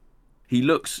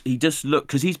 He just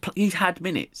looks, because he's had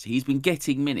minutes. He's been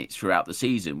getting minutes throughout the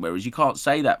season, whereas you can't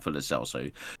say that for Lo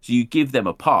Celso. So you give them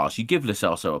a pass. You give Lo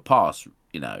Celso a pass,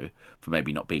 for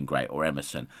maybe not being great, or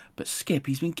Emerson. But Skip,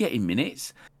 he's been getting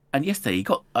minutes. And yesterday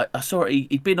I saw it,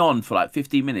 he'd been on for like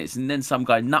 15 minutes and then some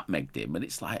guy nutmegged him. And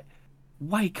it's like,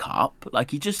 wake up.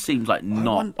 Like, he just seems like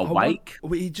not awake.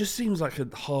 He just seems like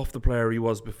half the player he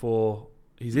was before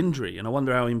his injury. And I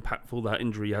wonder how impactful that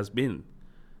injury has been.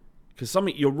 Because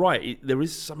you're right, there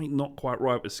is something not quite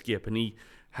right with Skip, and he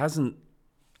hasn't.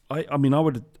 I mean, I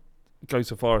would go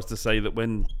so far as to say that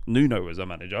when Nuno was our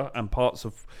manager and parts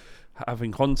of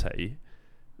having Conte,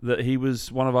 that he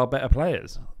was one of our better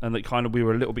players, and that kind of we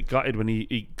were a little bit gutted when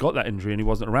he got that injury and he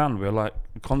wasn't around. We were like,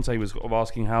 Conte was sort of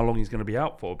asking how long he's going to be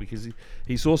out for, because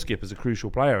he saw Skip as a crucial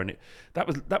player, and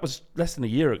that was less than a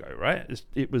year ago, right?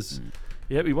 It was,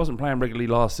 he wasn't playing regularly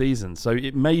last season, so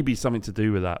it may be something to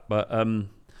do with that, but.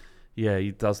 Yeah,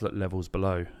 he does look levels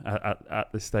below at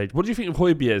this stage. What do you think of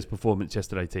Højbjerg's performance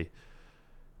yesterday, T?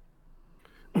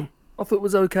 I thought it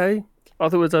was okay.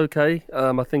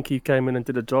 I think he came in and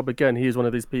did a job. Again, he's one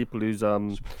of these people who's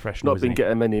not been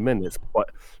getting many minutes.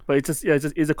 But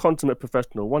he's a consummate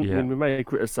professional. One thing we may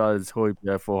criticise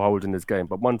Højbjerg for holding his game,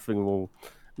 but one thing we'll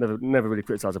never really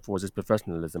criticise him for is his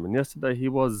professionalism. And yesterday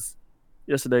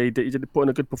he did put in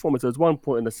a good performance. There was one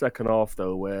point in the second half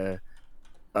though where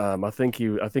I think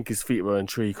his feet were in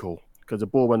treacle because the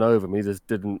ball went over him. He just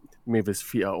didn't move his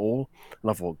feet at all, and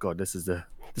I thought, God, this is the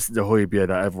Højbjerg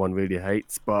that everyone really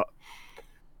hates. But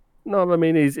no, I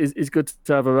mean he's good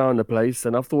to have around the place,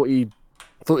 and I thought he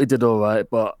did all right.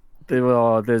 But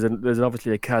there's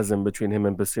obviously a chasm between him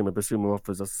and Basuma. Basuma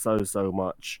offers us so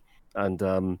much,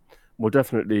 and will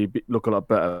definitely look a lot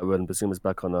better when Bissouma's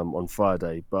back on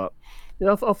Friday. But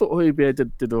I thought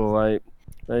Højbjerg did all right.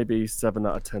 Maybe 7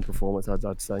 out of 10 performance,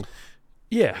 I'd say.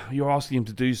 Yeah, you're asking him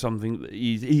to do something that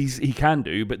he can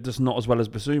do, but just not as well as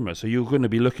Bissouma. So you're going to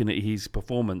be looking at his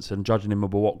performance and judging him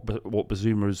about what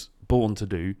Bissouma is born to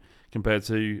do compared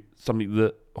to something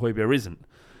that Højbjerg isn't.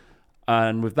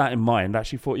 And with that in mind, I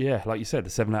actually thought, like you said, the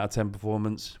 7 out of 10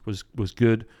 performance was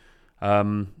good.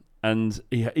 And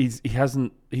he's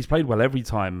played well every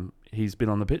time he's been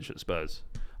on the pitch at Spurs.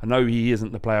 I know he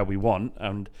isn't the player we want,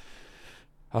 and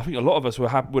I think a lot of us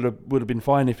would have been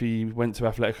fine if he went to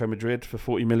Atletico Madrid for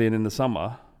 40 million in the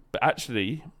summer. But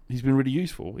actually, he's been really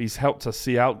useful. He's helped us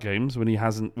see out games when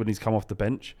he's come off the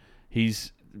bench.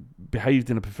 He's behaved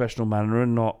in a professional manner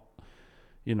and not,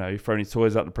 throwing his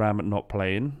toys out the pram and not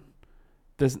playing.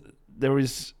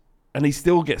 And he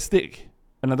still gets stick.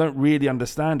 And I don't really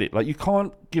understand it. Like, you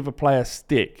can't give a player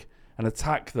stick and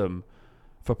attack them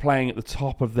for playing at the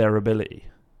top of their ability,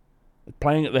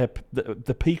 playing at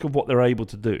the peak of what they're able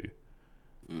to do,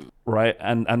 right?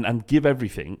 And give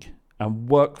everything and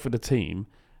work for the team,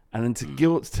 and then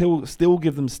to still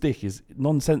give them stick is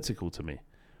nonsensical to me.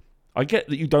 I get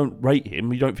that you don't rate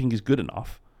him, you don't think he's good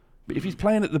enough, but if he's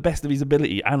playing at the best of his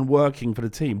ability and working for the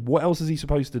team, what else is he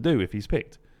supposed to do if he's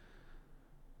picked?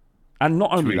 And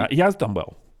not only that, he has done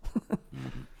well.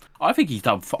 I think he's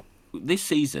done this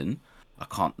season. I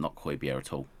can't knock Højbjerg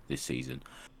at all this season.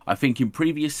 I think in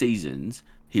previous seasons,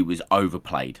 he was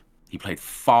overplayed. He played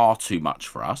far too much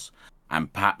for us,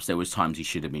 and perhaps there was times he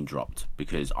should have been dropped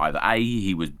because either A,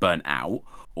 he was burnt out,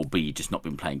 or B, just not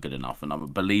been playing good enough. And I'm a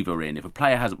believer in, if a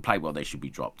player hasn't played well, they should be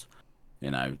dropped.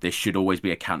 There should always be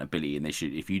accountability, and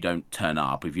if you don't turn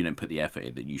up, if you don't put the effort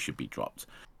in, then you should be dropped.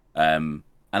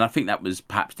 And I think that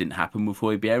perhaps didn't happen with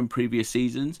Højbjerg in previous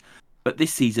seasons. But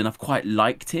this season, I've quite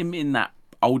liked him in that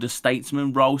older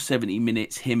statesman role. 70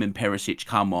 minutes, him and Perisic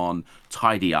come on,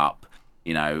 tidy up,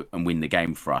 and win the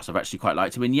game for us. I've actually quite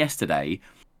liked him. And yesterday,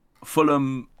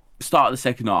 Fulham, start of the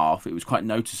second half, it was quite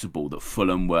noticeable that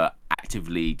Fulham were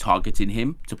actively targeting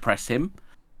him to press him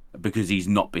because he's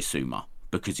not Bissouma,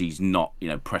 because he's not,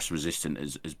 press resistant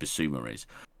as Bissouma is.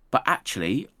 But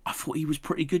actually, I thought he was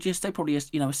pretty good yesterday. Probably a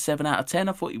 7 out of 10.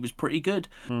 I thought he was pretty good.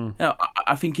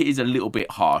 I think it is a little bit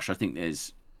harsh. I think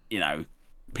there's,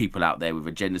 people out there with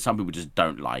agenda. Some people just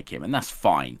don't like him, and that's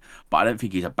fine. But I don't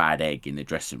think he's a bad egg in the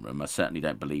dressing room. I certainly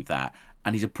don't believe that.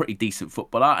 And he's a pretty decent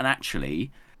footballer. And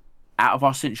actually, out of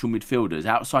our central midfielders,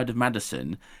 outside of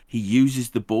Maddison, he uses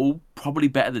the ball probably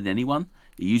better than anyone.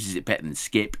 He uses it better than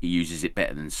Skip. He uses it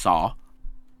better than Sarr.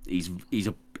 He's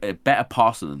a better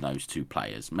passer than those two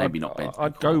players. Maybe not better.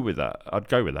 I'd go with that. I'd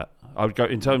go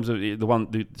in terms of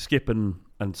the Skip and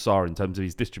Sarr, in terms of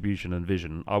his distribution and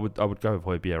vision. I would go with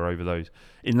Højbjerg over those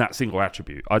in that single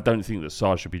attribute. I don't think that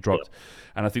Sarr should be dropped,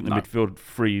 and I think the midfield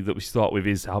three that we start with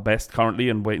is our best currently,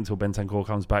 and wait until Bentancur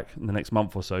comes back in the next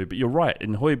month or so. But you're right,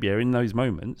 in Højbjerg, in those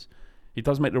moments, he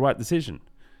does make the right decision,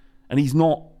 and he's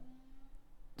not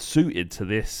suited to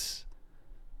this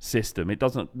system. It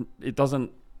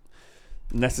doesn't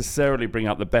necessarily bring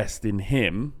out the best in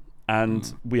him,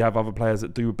 and we have other players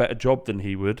that do a better job than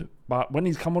he would, but when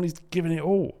he's come on, he's given it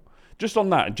all. Just on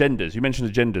that, agendas, you mentioned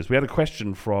agendas. We had a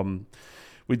question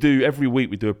every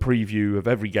week we do a preview of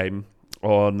every game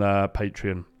on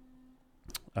Patreon.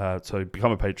 So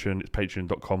become a Patreon. It's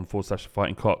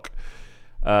patreon.com/fightingcock.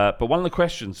 But one of the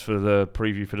questions for the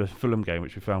preview for the Fulham game,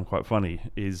 which we found quite funny,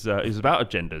 is about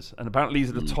agendas. And apparently these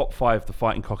are the top 5 the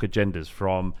Fighting Cock agendas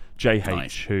from JH,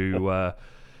 nice. Who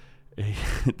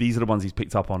these are the ones he's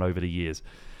picked up on over the years.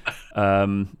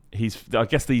 I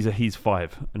guess these are his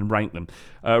 5 and ranked them.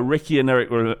 Ricky and Eric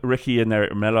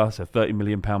Remella, so £30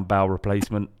 million bow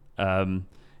replacement.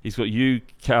 He's got you,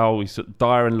 Cal, he's got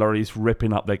Dyer and Lloris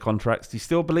ripping up their contracts. Do you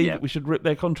still believe that we should rip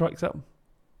their contracts up?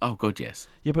 Oh, God, yes.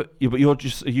 Yeah, but are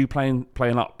you playing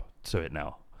up to it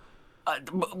now?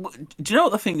 Do you know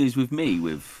what the thing is with me,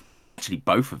 with actually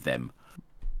both of them?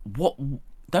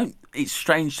 It's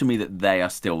strange to me that they are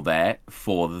still there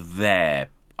for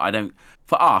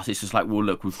us, it's just like, well,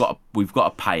 look, we've got to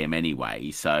pay them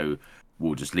anyway, so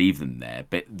we'll just leave them there.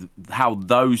 But how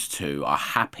those two are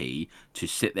happy to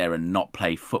sit there and not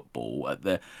play football at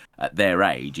their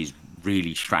age is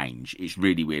really strange. It's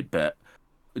really weird, but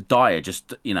Dyer,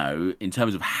 just, in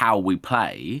terms of how we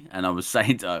play, and I was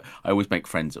saying, I always make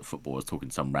friends at football. I was talking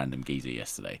to some random geezer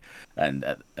yesterday and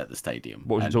at the stadium.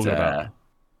 What was you talking about?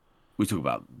 We talk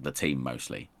about the team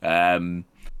mostly. And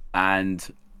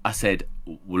I said,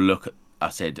 well,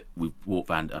 we walked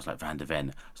Van der Ven.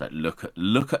 I was like,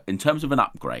 look at, in terms of an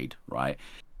upgrade, right?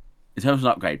 In terms of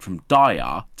an upgrade from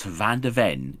Dyer to Van der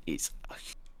Ven, it's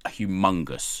a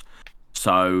humongous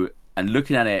So, and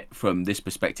looking at it from this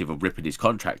perspective of ripping his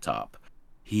contract up,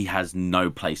 he has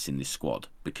no place in this squad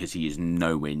because he is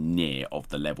nowhere near of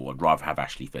the level. I'd rather have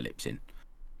Ashley Phillips in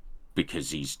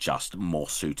because he's just more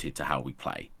suited to how we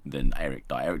play than Eric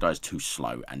Dyer. Eric Dyer's too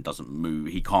slow and doesn't move.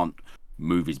 He can't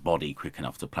move his body quick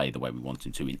enough to play the way we want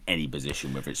him to in any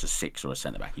position, whether it's a 6 or a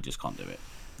centre-back. He just can't do it.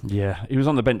 Yeah, he was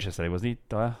on the bench yesterday, wasn't he,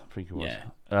 Dyer? I think he was.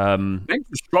 Yeah. Bench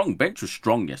was strong. Bench was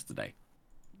strong yesterday.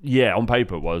 Yeah, on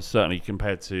paper it was, certainly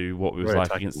compared to what we was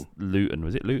like against Luton.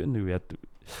 Was it Luton who we had?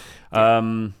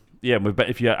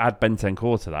 If you add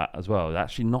Bentancur to that as well, it's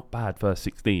actually not bad first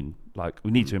 16. Like,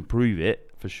 we need to improve it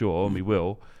for sure, and we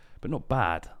will, but not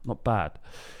bad. Not bad.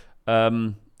 I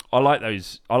like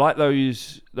those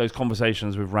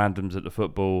conversations with randoms at the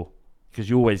football, because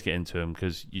you always get into them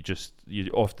because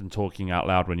you're often talking out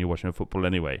loud when you're watching a football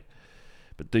anyway.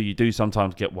 But you do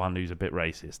sometimes get one who's a bit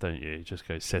racist, don't you? He just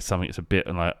says something that's a bit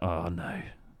and like, oh no,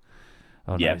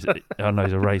 yeah. He's a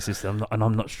racist, and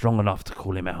I'm not strong enough to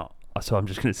call him out, so I'm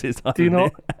just going to say something. Do you know?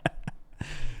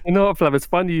 You know what, Flav? It's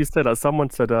funny you said that.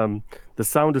 Someone said the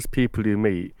soundest people you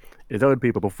meet is old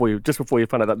people before you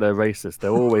find out that they're racist. They're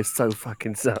always so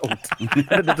fucking sound. And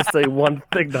then they just say one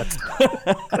thing that's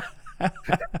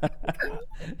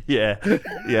yeah.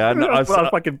 That's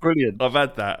fucking brilliant. I've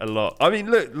had that a lot. I mean,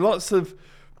 look, lots of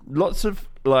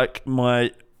like my, I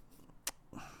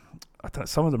don't know,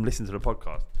 some of them listen to the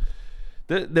podcast.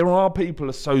 There are people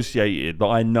associated that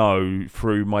I know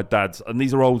through my dad's, and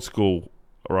these are old school,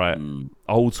 right?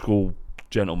 Old school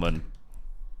gentlemen,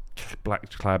 black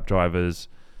cab drivers,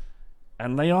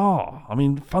 and they are. I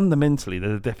mean, fundamentally,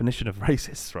 they're the definition of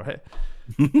racists, right?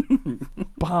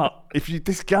 But if you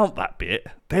discount that bit,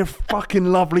 they're fucking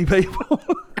lovely people.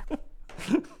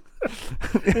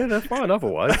 Yeah, they're fine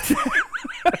otherwise.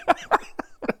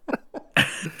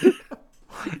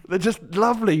 They're just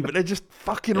lovely, but they're just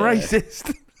fucking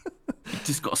racist. You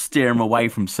just got to steer them away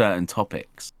from certain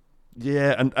topics.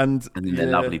 Yeah, and they're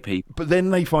lovely people. But then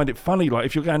they find it funny. Like,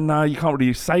 if you're going, no, you can't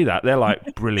really say that. They're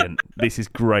like, brilliant. This is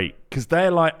great. Because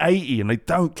they're like 80 and they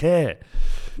don't care.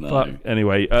 No. But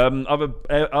anyway, other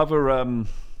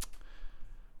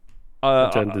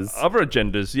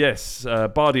agendas, yes.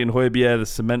 Bardi and Højbjerg, the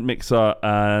cement mixer,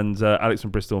 and Alex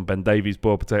from Bristol and Ben Davies,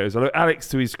 boiled potatoes. Although Alex,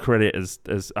 to his credit,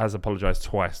 has apologised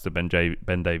twice to Ben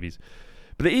Davies.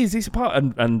 But he's a part,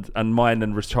 and mine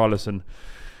and Richarlison.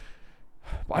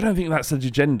 But I don't think that's an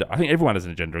agenda. I think everyone has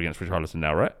an agenda against Richarlison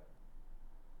now, right?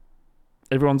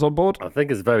 Everyone's on board? I think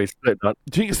it's very split. Do you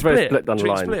think it's very split down the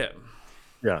line. Split?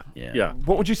 Yeah.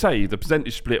 What would you say the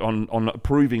percentage split on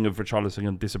approving of Richarlison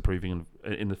and disapproving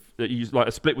like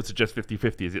a split would suggest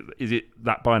 50-50? Is it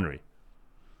that binary?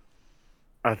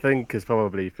 I think it's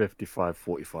probably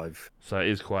 55-45. So it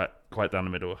is quite down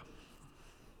the middle.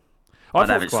 I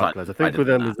think it's quite close. I think with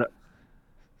them is that.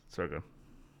 Sorry, go on.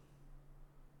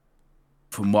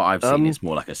 From what I've seen, it's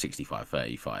more like a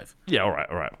 65-35. Yeah, all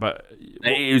right. But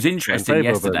it was interesting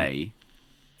yesterday.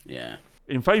 Yeah,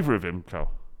 in favour of him,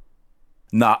 Carl.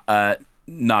 No,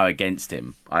 against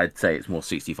him. I'd say it's more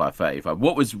 65-35.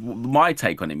 What was my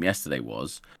take on him yesterday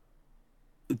was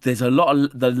there's a lot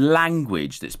of the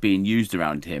language that's being used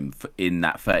around him in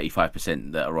that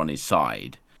 35% that are on his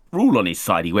side. Rule on his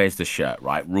side, he wears the shirt,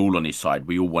 right? Rule on his side,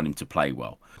 we all want him to play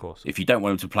well. Of course. If you don't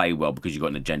want him to play well because you've got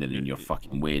an agenda, then you're a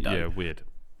fucking weirdo. Yeah, weird.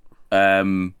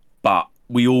 But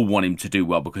we all want him to do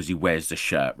well because he wears the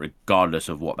shirt, regardless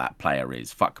of what that player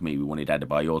is. Fuck me, we wanted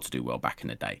Adebayor to do well back in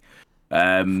the day. He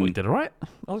did all right.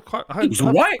 He was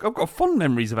all right. I've got fond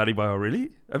memories of Adebayor,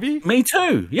 really. Have you? Me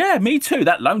too. Yeah, me too.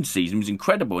 That loan season was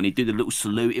incredible. And he did a little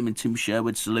salute, him and Tim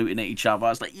Sherwood saluting at each other. I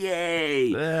was like, yay.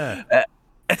 Yeah.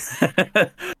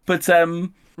 But,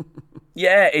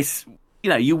 yeah, it's,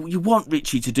 you want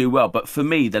Richie to do well. But for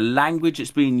me, the language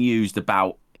that's being used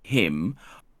about him,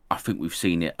 I think we've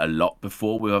seen it a lot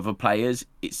before with other players.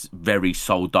 It's very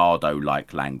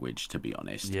Soldado-like language, to be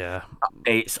honest. Yeah.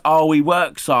 It's, he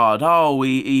works hard.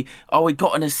 He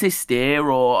got an assist here,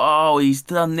 or he's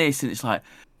done this, and it's like,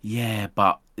 yeah,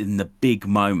 but in the big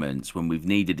moments when we've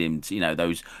needed him to,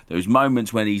 those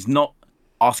moments when he's not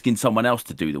asking someone else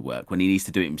to do the work, when he needs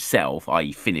to do it himself,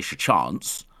 i.e., finish a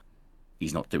chance,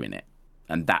 he's not doing it.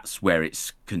 And that's where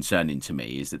it's concerning to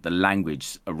me, is that the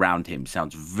language around him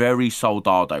sounds very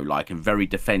Soldado-like and very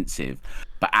defensive.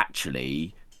 But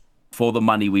actually, for the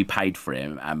money we paid for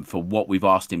him and for what we've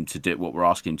asked him to do, what we're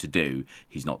asking him to do,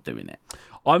 he's not doing it.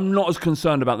 I'm not as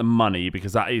concerned about the money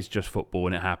because that is just football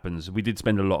and it happens. We did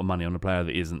spend a lot of money on a player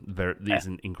that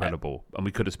isn't incredible, and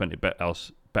we could have spent it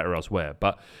better elsewhere.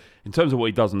 But in terms of what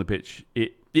he does on the pitch,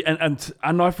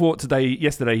 and I thought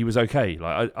yesterday he was okay.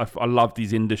 Like I loved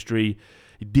his industry.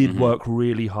 He did work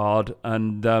really hard,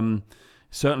 and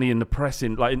certainly in the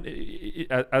pressing,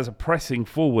 as a pressing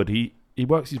forward, he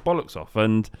works his bollocks off,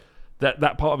 and that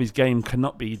part of his game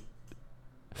cannot be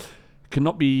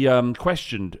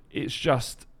questioned. It's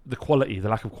just the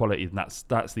lack of quality, and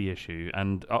that's the issue.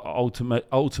 And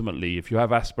ultimately, if you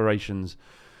have aspirations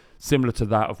similar to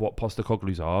that of what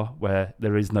Postecoglou's are, where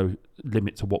there is no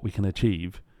limit to what we can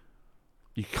achieve,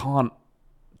 you can't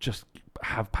just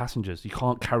have passengers. You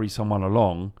can't carry someone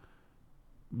along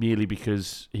merely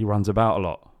because he runs about a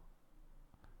lot.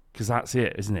 Because that's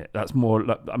it, isn't it? That's more.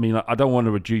 I mean, I don't want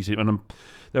to reduce it. And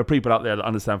there are people out there that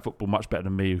understand football much better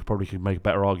than me who probably could make a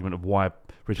better argument of why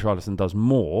Richarlison does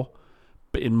more.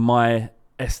 But in my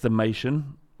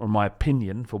estimation, or my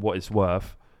opinion, for what it's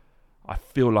worth, I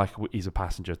feel like he's a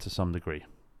passenger to some degree.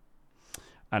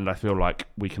 And I feel like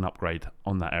we can upgrade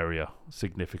on that area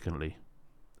significantly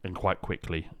and quite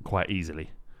quickly, quite easily,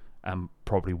 and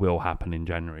probably will happen in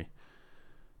January.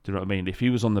 Do you know what I mean? If he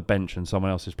was on the bench and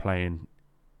someone else is playing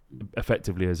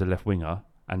effectively as a left winger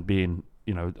and being,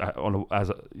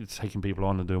 taking people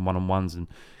on and doing one-on-ones and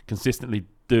consistently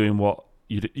doing what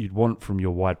you'd want from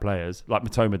your wide players, like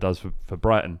Mitoma does for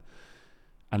Brighton,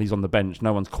 and he's on the bench,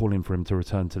 no one's calling for him to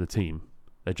return to the team.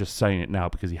 They're just saying it now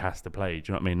because he has to play.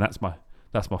 Do you know what I mean? That's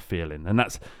my feeling, and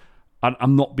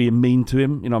I'm not being mean to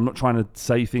him. I'm not trying to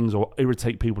say things or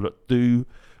irritate people that do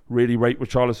really rate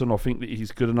Richarlison or think that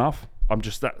he's good enough.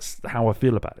 That's how I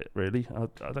feel about it, really. I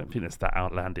don't think it's that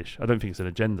outlandish. I don't think it's an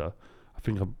agenda. I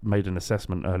think I made an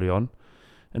assessment early on,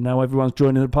 and now everyone's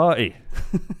joining the party.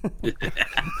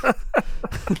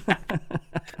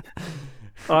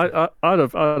 I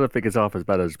don't think it's half as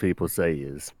bad as people say he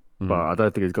is, but I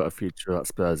don't think he's got a future at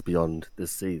Spurs beyond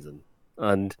this season.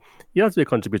 And he has to be a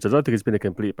contributor. I don't think he's been a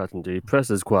complete passenger. He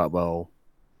presses quite well.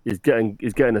 He's getting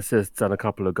assists and a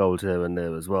couple of goals here and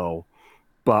there as well.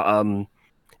 But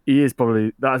that's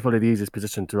probably the easiest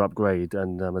position to upgrade.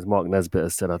 And as Mark Nesbitt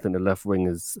has said, I think the left wing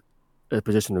is a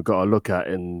position we've got to look at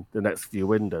in the next few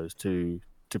windows to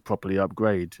properly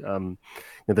upgrade.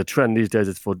 The trend these days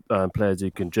is for players who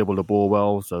can dribble the ball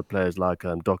well, so players like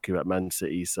Doku at Man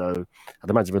City. So I'd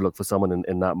imagine we look for someone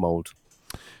in that mould.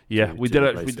 Yeah, we did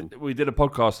a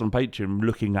podcast on Patreon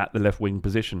looking at the left wing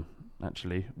position,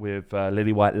 actually, with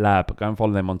Lily White Lab. Go and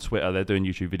follow them on Twitter. They're doing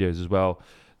YouTube videos as well,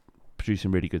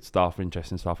 producing really good stuff,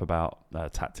 interesting stuff about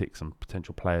tactics and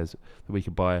potential players that we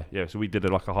could buy. Yeah, so we did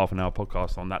a half an hour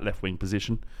podcast on that left wing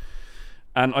position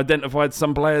and identified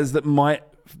some players that might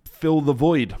fill the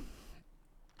void.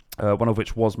 One of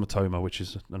which was Mitoma, which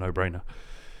is a no-brainer.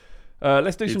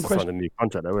 Let's do some questions. Signed a new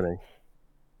contract, though, isn't he?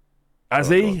 Has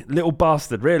he? Little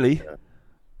bastard, really?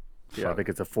 Yeah, I think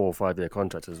it's a 4 or 5 year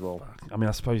contract as well. I mean,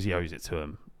 I suppose he owes it to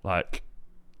him. Like,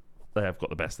 they have got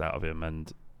the best out of him,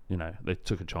 and they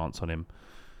took a chance on him.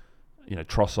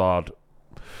 Trossard.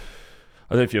 I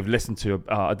don't know if you've listened to.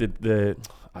 I did.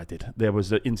 There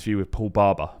was an interview with Paul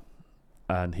Barber,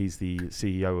 and he's the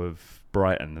CEO of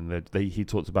Brighton, and he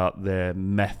talks about their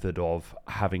method of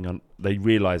having. They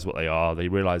realise what they are. They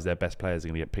realise their best players are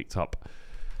going to get picked up.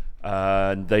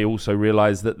 And they also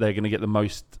realise that they're going to get the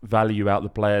most value out of the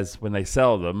players when they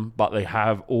sell them, but they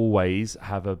always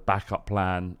have a backup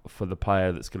plan for the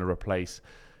player that's going to replace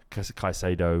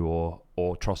Caicedo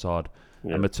or Trossard.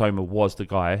 Yeah. And Mitoma was the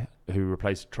guy who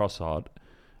replaced Trossard.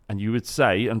 And you would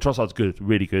say, and Trossard's good,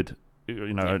 really good.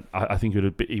 I think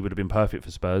he would have been perfect for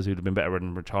Spurs. He would have been better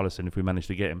than Richarlison if we managed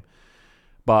to get him.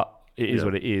 But it is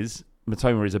what it is.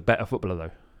 Mitoma is a better footballer,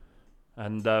 though.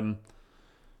 And,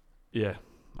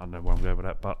 I don't know where I'm going with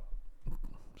that, but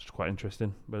it's quite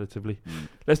interesting, relatively.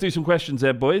 Let's do some questions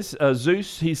there, boys.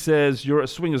 Zeus, he says, you're at a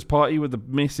swingers party with the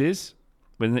missus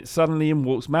when it suddenly in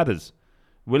walks Madders,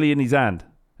 Willie in his hand,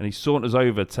 and he saunters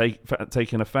over,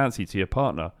 taking a fancy to your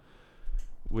partner.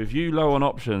 With you low on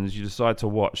options, you decide to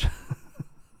watch.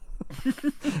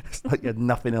 It's like you had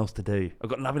nothing else to do. I've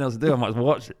got nothing else to do. I might as well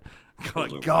watch it.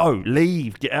 Go,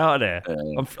 leave, get out of there.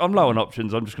 I'm low on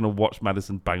options. I'm just going to watch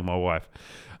Maddison bang my wife.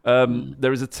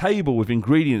 There is a table with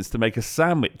ingredients to make a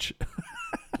sandwich.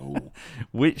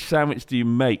 Which sandwich do you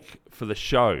make for the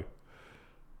show?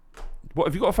 What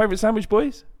have you got a favourite sandwich,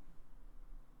 boys?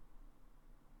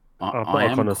 I'm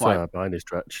not a connoisseur by any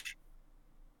stretch.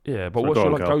 Yeah, but what's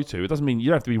your go-to? It doesn't mean you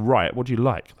don't have to be right. What do you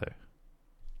like, though?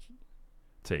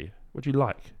 T, what do you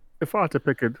like? If I had to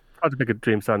pick a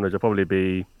dream sandwich, I'd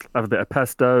probably have a bit of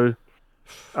pesto,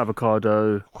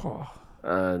 avocado,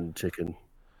 and chicken.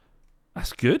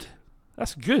 That's good.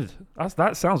 That's good.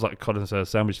 That sounds like a connoisseur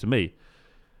sandwich to me.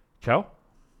 Cal?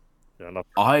 Yeah,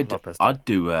 I love pesto. I'd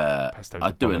do pesto.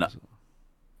 I'd do an.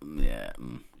 Yeah.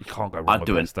 You can't go wrong with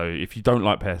pesto. If you don't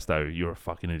like pesto, you're a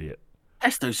fucking idiot.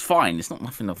 Pesto's fine. It's not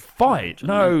nothing of fine.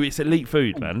 No, it's elite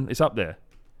food, man. It's up there.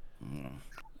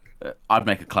 I'd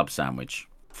make a club sandwich.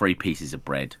 3 pieces of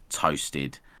bread,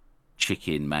 toasted,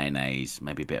 chicken, mayonnaise,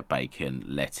 maybe a bit of bacon,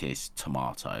 lettuce,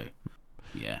 tomato.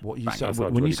 Yeah. What you say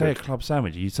when you say a club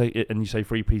sandwich? You say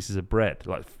 3 pieces of bread.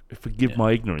 Like, forgive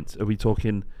my ignorance. Are we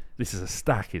talking? This is a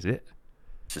stack, is it?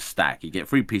 It's a stack. You get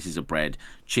 3 pieces of bread,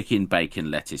 chicken, bacon,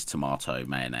 lettuce, tomato,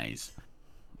 mayonnaise,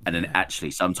 and then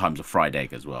actually sometimes a fried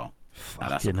egg as well. Now,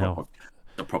 that's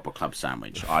a proper club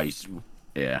sandwich.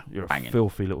 You're banging. A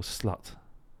filthy little slut.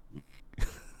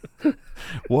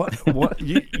 What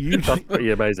you That's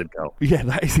pretty amazing, Cal. Yeah,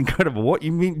 that is incredible. What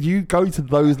you mean? You go to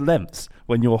those lengths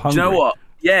when you're hungry? Do you know what?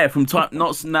 Yeah,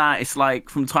 it's like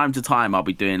from time to time I'll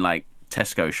be doing like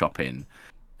Tesco shopping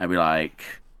and be like,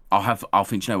 I'll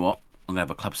think, you know what? I'm gonna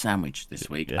have a club sandwich this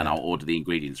week, and I'll order the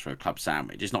ingredients for a club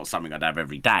sandwich. It's not something I'd have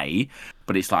every day,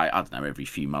 but it's like, I don't know, every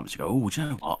few months you go, oh, do you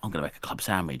know what? I'm gonna make a club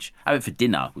sandwich. Have it for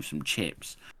dinner with some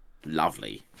chips.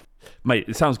 Lovely. Mate,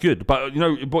 it sounds good, but you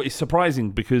know what is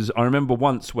surprising, because I remember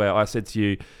once where I said to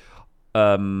you,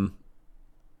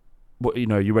 what, you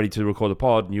know, you ready to record the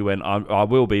pod? And you went, I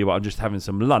will be, but I'm just having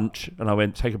some lunch. And I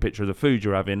went, take a picture of the food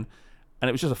you're having, and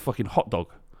it was just a fucking hot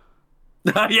dog.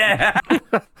 Yeah.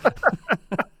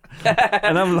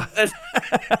 And I'm like,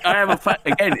 I have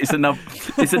again. It's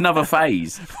another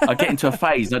phase. I get into a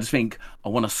phase, and I just think I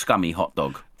want a scummy hot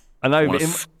dog. I know, but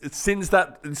since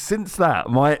that,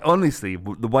 my honestly,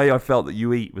 the way I felt that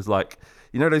you eat was like,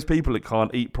 you know, those people that can't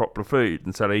eat proper food,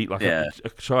 and so they eat like a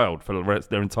child for the rest of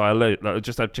their entire life. Like,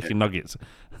 just have chicken nuggets,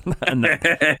 and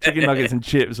chicken nuggets and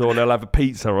chips, or they'll have a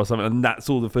pizza or something, and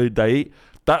that's all the food they eat.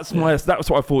 That's what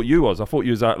I thought you was. I thought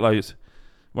you was like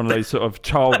one of those sort of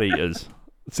child eaters.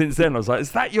 Since then, I was like,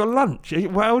 is that your lunch?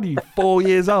 How old are you? 4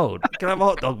 years old? Can I have a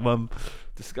hot dog, Mum?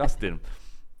 Disgusting.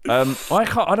 I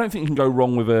don't think you can go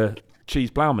wrong with a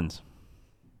cheese Plowman's.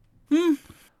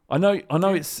 I know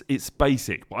it's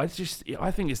basic, but I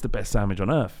think it's the best sandwich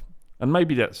on earth. And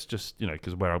maybe that's just, you know,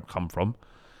 because where I come from,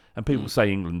 and people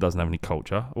say England doesn't have any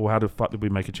culture. Or how the fuck did we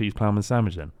make a cheese Plowman's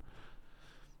sandwich then?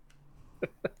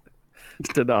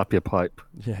 Stood up your pipe.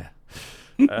 Yeah.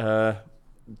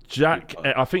 Jack,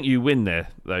 I think you win there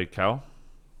though, Cal.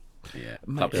 Yeah.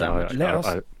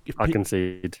 I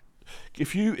concede.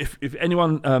 If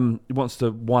anyone wants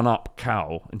to one up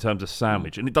Cal in terms of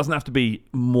sandwich, and it doesn't have to be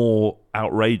more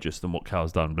outrageous than what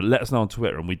Cal's done, but let us know on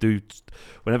Twitter, and we do,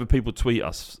 whenever people tweet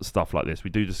us stuff like this, we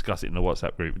do discuss it in the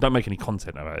WhatsApp group. Don't make any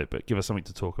content about it, but give us something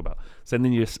to talk about. Send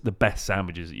in the best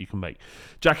sandwiches that you can make.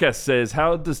 Jackass says,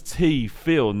 how does T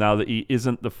feel now that he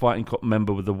isn't the Fighting Cock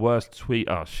member with the worst tweet?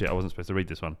 Oh shit, I wasn't supposed to read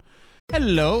this one.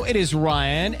 Hello, it is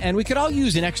Ryan, and we could all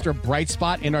use an extra bright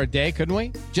spot in our day, couldn't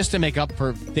we? Just to make up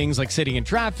for things like sitting in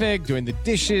traffic, doing the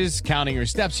dishes, counting your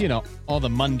steps, you know, all the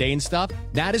mundane stuff.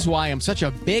 That is why I'm such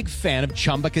a big fan of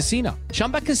Chumba Casino.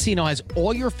 Chumba Casino has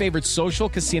all your favorite social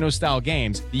casino-style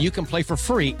games that you can play for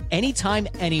free anytime,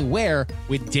 anywhere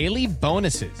with daily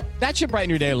bonuses. That should brighten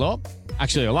your day a little.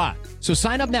 Actually, a lot. So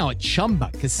sign up now at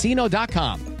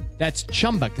ChumbaCasino.com. That's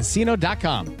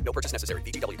ChumbaCasino.com. No purchase necessary.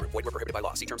 VGW Group. Void where prohibited by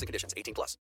law. See terms and conditions.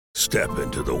 18+. Step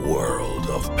into the world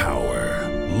of power,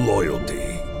 loyalty,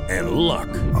 and luck.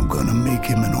 I'm gonna make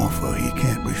him an offer he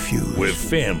can't refuse. With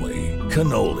family,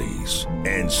 cannolis,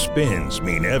 and spins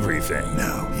mean everything.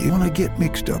 Now, you wanna get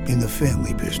mixed up in the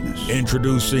family business.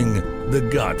 Introducing The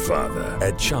Godfather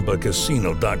at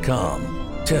ChumbaCasino.com.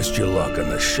 Test your luck in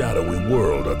the shadowy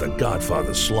world of The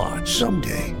Godfather slot.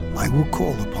 Someday, I will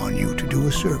call upon you to do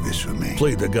a service for me.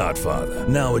 Play The Godfather,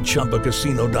 now at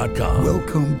ChumbaCasino.com.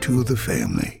 Welcome to the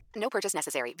family. No purchase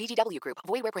necessary. VGW Group.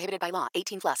 Void where prohibited by law.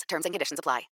 18+. Terms and conditions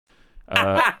apply.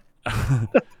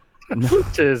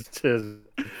 Cheers.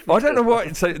 I don't know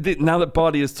what. So now that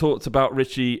Bardi has talked about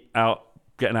Richie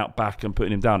getting out back and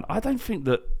putting him down, I don't think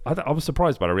that. I was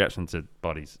surprised by the reaction to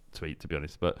Bardi's tweet, to be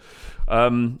honest. But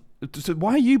so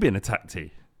why are you being attacked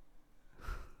here?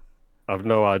 I've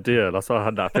no idea. That's why I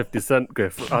had that 50 Cent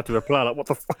gif. I had to reply like, "What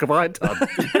the fuck have I done?"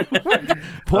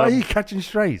 Why are you catching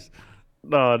strays?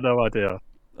 No idea.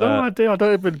 No idea. I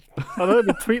don't even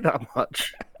tweet that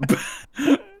much.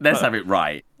 Let's have it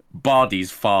right.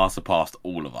 Bardi's far surpassed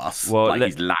all of us. Well,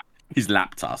 he's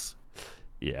lapped us.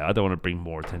 Yeah, I don't want to bring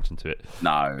more attention to it.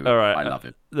 No, all right. I love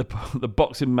it. The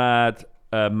boxing mad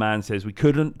man says we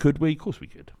couldn't. Could we? Of course we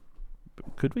could.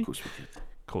 Could we? Of course we could.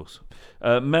 Of course.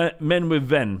 Men with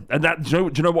Ven. And that, do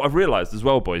you know what I've realised as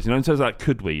well, boys? You know, in terms of like,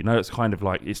 could we? You know, it's kind of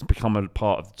like, it's become a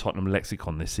part of the Tottenham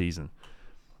lexicon this season.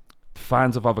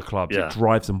 Fans of other clubs, It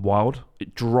drives them wild.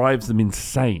 It drives them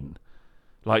insane.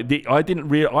 Like, I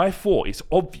thought it's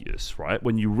obvious, right?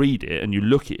 When you read it and you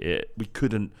look at it, we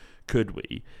couldn't could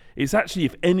we? It's actually,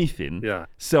 if anything,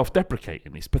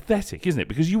 self-deprecating. It's pathetic, isn't it?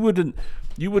 Because you wouldn't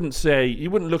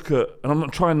look at, and I'm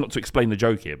not trying not to explain the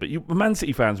joke here, but Man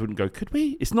City fans wouldn't go, could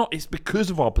we? It's not. It's because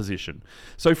of our position.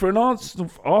 So for an Arsenal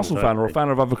fan or a fan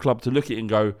of other club to look at it and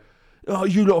go, oh,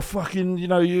 you lot of fucking,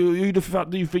 who the fuck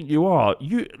do you think you are?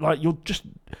 You're just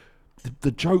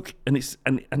the joke, and it's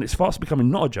fast becoming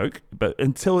not a joke. But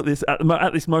until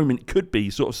at this moment, it could be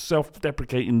sort of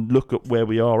self-deprecating look at where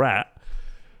we are at.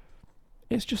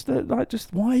 It's just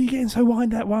why are you getting so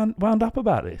wound up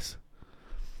about this?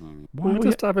 We're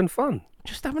just having fun,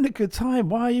 just having a good time.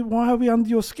 Why are we under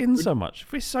your skin so much?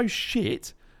 If it's so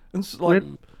shit and so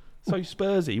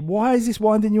Spursy, why is this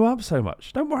winding you up so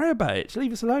much? Don't worry about it. Just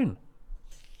leave us alone.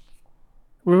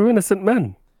 We're innocent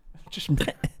men. Just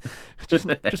men.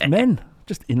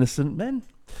 Just innocent men.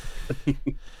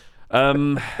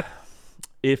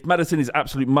 If Maddison is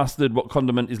absolute mustard, what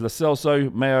condiment is Lo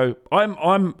Celso? Mayo.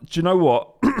 Do you know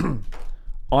what?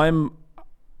 I'm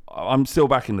still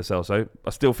backing Lo Celso. I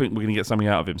still think we're going to get something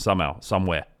out of him somehow,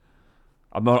 somewhere.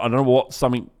 I don't know what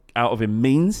something out of him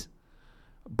means,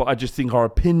 but I just think our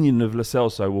opinion of Lo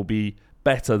Celso will be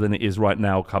better than it is right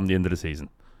now come the end of the season.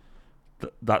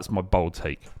 That's my bold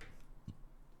take.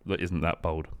 That isn't that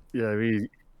bold. Yeah,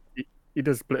 he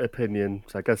does split opinion,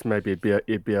 so I guess maybe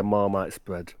it'd be a Marmite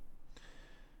spread.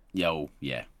 Yeah.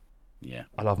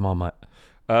 I love Marmite.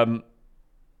 I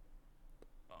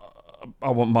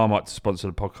want Marmite to sponsor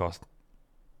the podcast.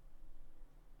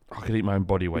 I could eat my own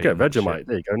body weight. You get Vegemite.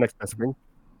 There you go. Next best thing.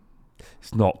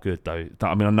 It's not good though.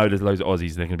 I mean, I know there's loads of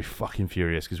Aussies and they're going to be fucking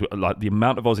furious because like the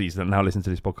amount of Aussies that now listen to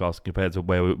this podcast compared to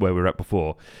where we were at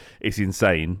before, it's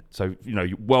insane. So you're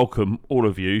welcome, all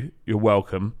of you. You're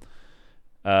welcome.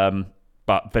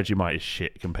 But Vegemite is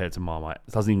shit compared to Marmite.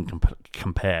 It doesn't even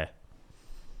compare.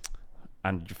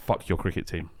 And fuck your cricket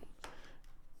team.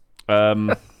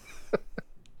 Other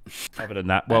than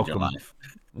that, welcome.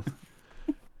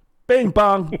 Bing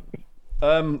bong.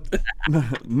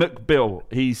 McBill,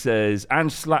 he says,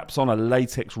 Ange slaps on a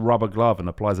latex rubber glove and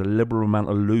applies a liberal amount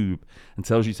of lube and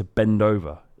tells you to bend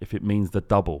over if it means the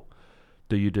double.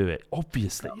 Do you do it?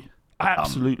 Obviously.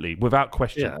 Absolutely. Without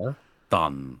question. Yeah.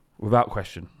 Done. Without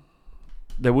question.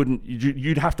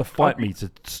 You'd have to fight me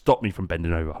to stop me from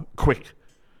bending over. Quick.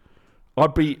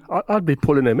 I'd be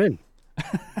pulling him in.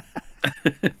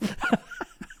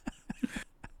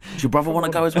 Does your brother want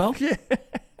to go as well? Yeah.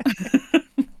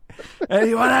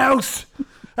 Anyone else?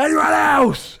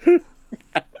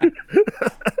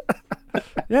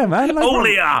 Yeah, man. All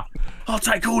of ya. I'll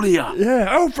take all of ya.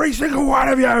 Yeah, every single one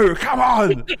of you. Come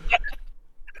on.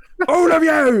 All of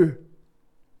you.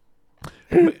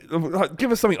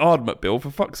 Give us something hard, Bill,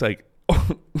 for fuck's sake.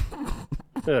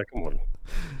 Yeah, come on.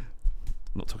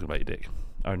 I'm not talking about your dick.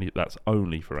 That's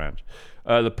only for Ange.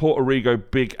 The Puerto Rico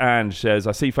Big Ange says,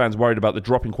 I see fans worried about the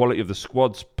dropping quality of the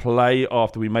squad's play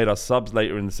after we made our subs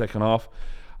later in the second half.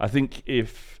 I think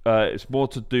if it's more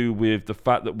to do with the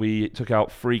fact that we took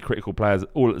out 3 critical players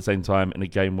all at the same time in a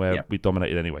game where we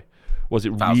dominated anyway. Was it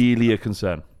really a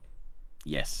concern?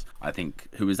 Yes. I think,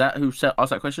 who was that? Who asked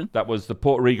that question? That was the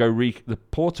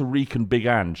Puerto Rican Big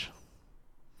Ange.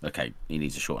 Okay, he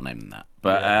needs a shorter name than that.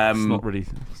 But it's not really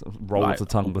roll off the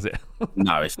tongue, does it?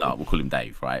 No, it's not. We'll call him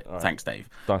Dave, right? Thanks, Dave.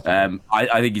 Thanks.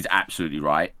 I think he's absolutely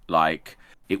right. Like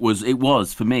it was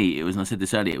for me. It was, and I said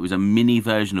this earlier. It was a mini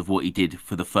version of what he did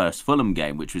for the first Fulham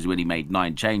game, which was when he made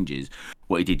 9 changes.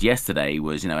 What he did yesterday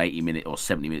was, 80 minutes or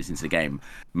 70 minutes into the game,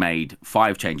 made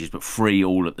 5 changes, but 3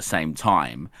 all at the same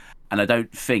time. And I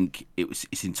don't think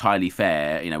it's entirely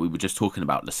fair. We were just talking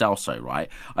about Lo Celso, right?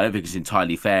 I don't think it's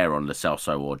entirely fair on Lo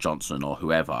Celso or Johnson or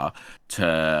whoever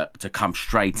to come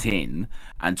straight in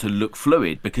and to look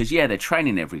fluid because, they're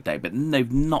training every day, but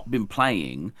they've not been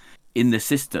playing in the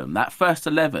system. That first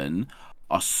 11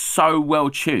 are so well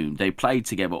tuned. They played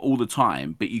together all the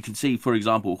time. But you can see, for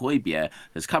example, Højbjerg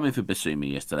has come in for Basuma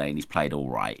yesterday and he's played all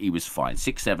right. He was fine.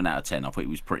 6, 7 out of 10. I thought he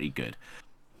was pretty good.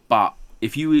 But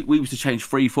if we was to change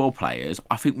 3-4 players,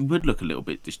 I think we would look a little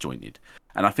bit disjointed,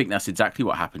 and I think that's exactly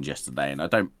what happened yesterday. And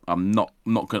I'm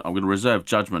going to reserve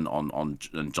judgment on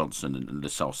Johnson and Lo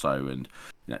Celso, and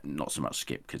not so much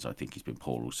Skip because I think he's been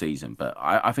poor all season. But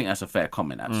I think that's a fair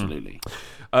comment, absolutely.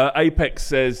 Apex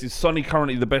says, is Sonny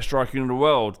currently the best striker in the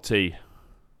world? T.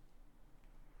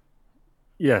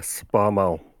 Yes, bar a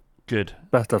mile. Good.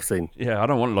 Best I've seen. Yeah, I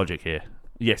don't want logic here.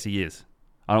 Yes, he is.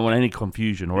 I don't want any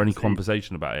confusion or any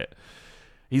conversation about it.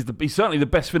 He's certainly the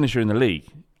best finisher in the league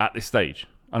at this stage.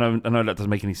 I know that doesn't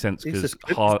make any sense because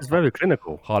it's very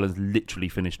clinical. Haaland's literally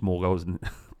finished more goals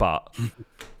but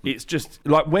it's just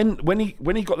like when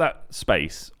he got that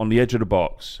space on the edge of the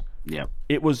box,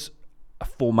 it was a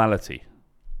formality.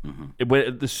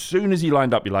 As soon as he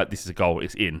lined up, you're like, this is a goal.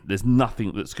 It's in. There's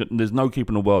nothing there's no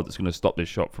keeper in the world that's going to stop this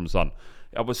shot from Son.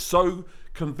 I was so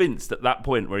convinced at that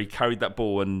point where he carried that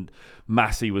ball and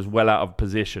Massey was well out of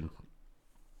position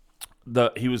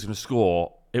that he was going to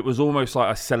score. It was almost like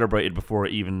I celebrated before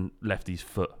it even left his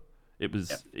foot. It was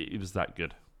that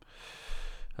good.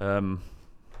 And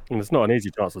it's not an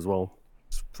easy chance as well.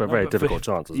 It's a very difficult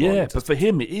chance as well. Yeah, but for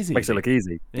him, it is easy. Makes it look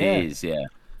easy. It is, yeah.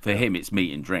 For him, it's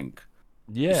meat and drink.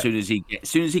 Yeah. As soon as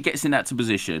he gets in that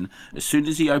position, as soon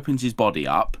as he opens his body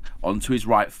up onto his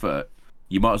right foot,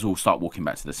 you might as well start walking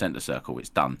back to the centre circle. It's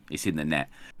done. It's in the net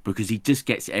because he just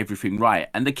gets everything right,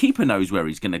 and the keeper knows where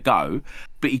he's going to go,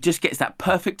 but he just gets that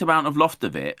perfect amount of loft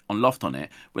on it,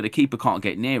 where the keeper can't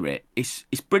get near it. It's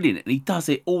brilliant, and he does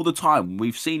it all the time.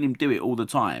 We've seen him do it all the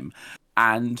time,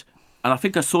 and I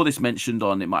think I saw this mentioned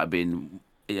on, it might have been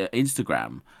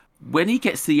Instagram. When he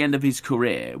gets to the end of his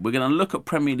career, we're going to look at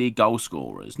Premier League goal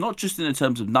scorers, not just in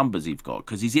terms of numbers he's got,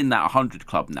 because he's in that 100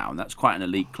 club now, and that's quite an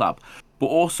elite club, but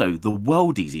also the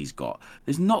worldies he's got.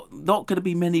 There's not going to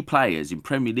be many players in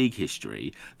Premier League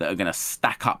history that are going to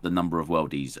stack up the number of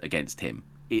worldies against him.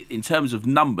 In terms of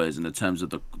numbers and in terms of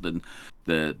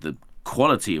the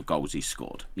quality of goals he's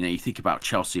scored. You know, you think about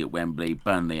Chelsea at Wembley,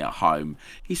 Burnley at home.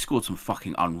 He scored some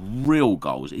fucking unreal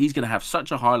goals. He's going to have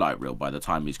such a highlight reel by the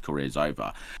time his career's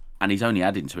over. And he's only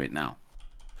adding to it now.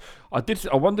 I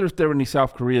wonder if there are any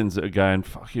South Koreans that are going,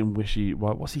 fucking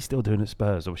what's he still doing at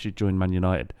Spurs? Or should he join Man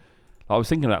United? I was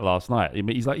thinking that last night. I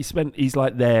mean, he's like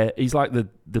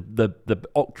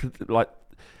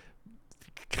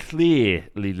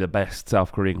clearly the best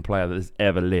South Korean player that has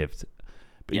ever lived.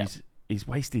 But he's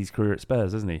wasted his career at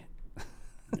Spurs, hasn't he?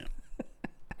 Yeah.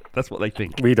 That's what they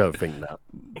think. We don't think that.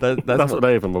 That's what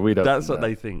they think, but we don't. That's what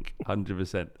they think,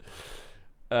 100%.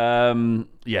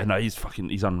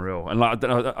 He's unreal. And like, I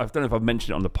don't know if I've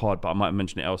mentioned it on the pod, but I might have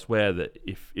mentioned it elsewhere, that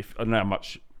if I don't know how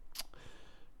much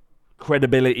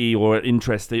credibility or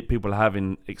interest that people have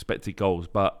in expected goals,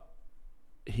 but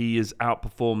he has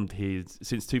outperformed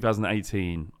since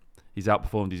 2018. He's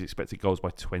outperformed his expected goals by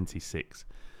 26.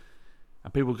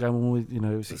 And people go, well, you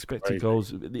know, it's expected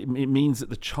goals. It means that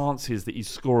the chances that he's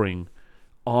scoring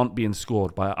aren't being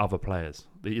scored by other players.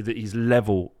 That his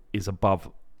level is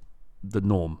above the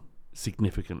norm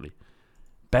significantly.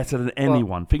 Better than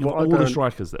anyone. Think of all the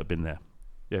strikers that have been there.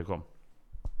 Yeah, go on.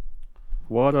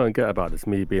 What I don't get about this,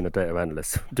 me being a data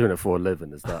analyst, doing it for a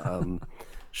living, is that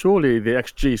surely the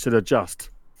XG should adjust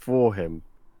for him.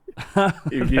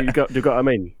 you got what I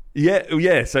mean?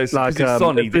 Yeah. So it's like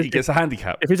Son, he gets a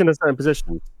handicap. If he's in a certain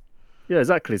position. Yeah,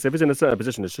 exactly. So if he's in a certain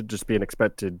position, it should just be an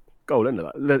expected goal, isn't it?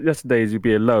 Like, yesterday's would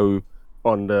be a low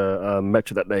on the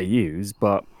metric that they use,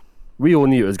 but we all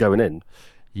knew it was going in.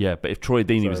 Yeah, but if Troy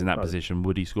Deeney was in that position,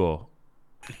 would he score?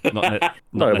 No,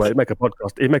 but he'd make a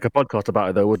podcast. He'd make a podcast about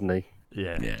it, though, wouldn't he?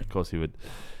 Yeah, of course he would.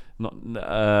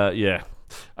 Yeah.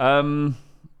 What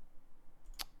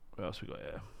else we got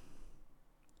here?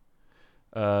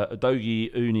 Adogi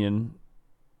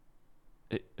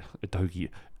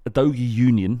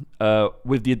Union.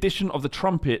 With the addition of the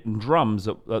trumpet and drums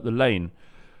at the lane,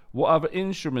 what other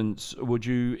instruments would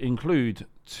you include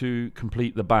to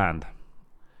complete the band?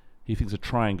 He thinks a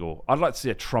triangle. I'd like to see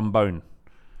a trombone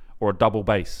or a double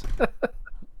bass.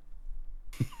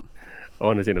 I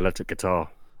want to see an electric guitar.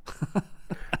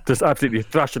 Just absolutely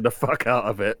thrashing the fuck out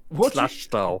of it. Slash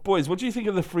style. Boys, what do you think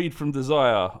of the Freed from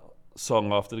Desire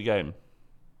song after the game?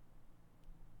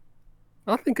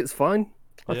 I think it's fine.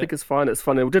 I think it's fine. It's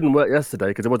funny. It didn't work yesterday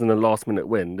because it wasn't a last-minute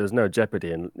win. There's no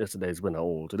jeopardy in yesterday's win at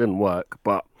all. It didn't work.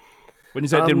 But when you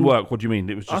say it didn't work, what do you mean?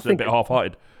 It was just a bit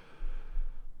half-hearted?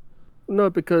 No,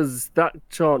 because that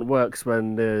chant works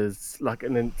when there's like,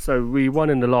 and then so we won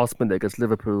in the last minute against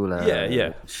Liverpool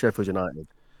and Sheffield United.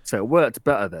 So it worked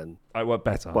better then. It worked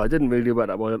better, but it didn't really work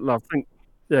that well. I think,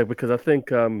 because I think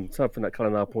something that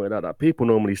Colin pointed out, that people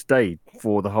normally stayed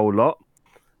for the whole lot,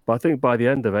 but I think by the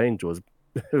end of Angels,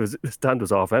 the stand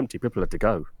was half empty. People had to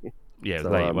go. Yeah, it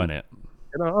was late, wasn't it?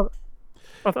 You know,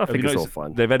 I think it's all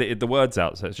fine. They've edited the words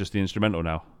out, so it's just the instrumental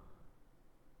now.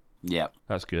 Yeah,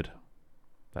 that's good.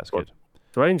 That's good.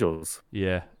 To Angels.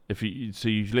 Yeah. If you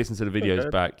listen to the videos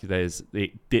back,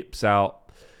 it dips out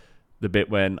the bit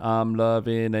when I'm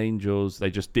loving angels.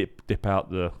 They just dip out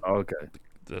the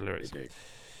lyrics.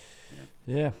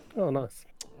 Yeah. Oh, nice.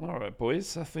 All right,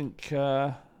 boys. I think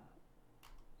we're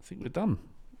done.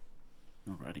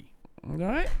 Alrighty. All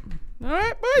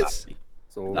right, boys.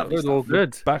 It's all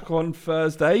good. Back on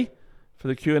Thursday for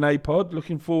the Q&A pod.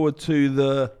 Looking forward to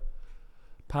the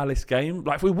Palace game.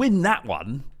 Like, if we win that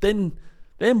one, then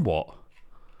what?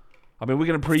 I mean, we're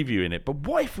going to preview in it, but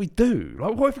what if we do?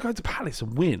 Like, what if we go to Palace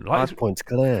and win? Like, 5 points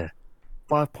clear.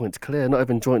 5 points clear. Not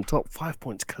even joint top. 5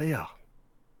 points clear.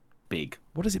 Big.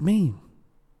 What does it mean?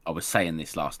 I was saying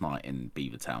this last night in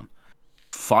Beavertown.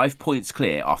 5 points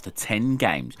clear after 10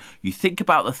 games. You think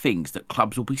about the things that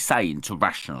clubs will be saying to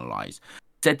rationalise.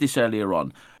 Said this earlier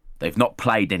on. They've not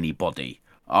played anybody.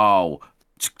 Oh,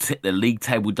 the league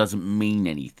table doesn't mean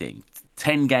anything.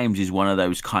 10 games is one of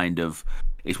those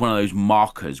it's one of those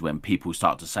markers when people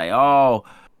start to say, oh,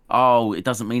 it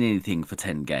doesn't mean anything for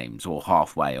 10 games or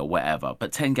halfway or whatever.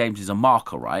 But 10 games is a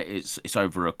marker, right? It's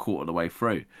over a quarter of the way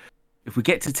through. If we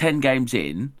get to 10 games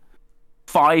in,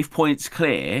 5 points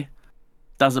clear,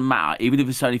 doesn't matter. Even if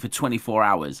it's only for 24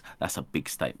 hours, that's a big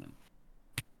statement.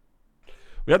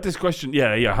 We had this question.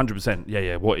 Yeah, 100%.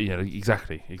 Yeah. What? Yeah,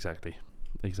 exactly.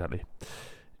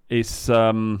 It's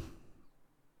I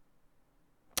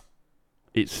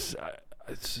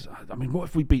mean, what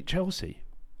if we beat Chelsea?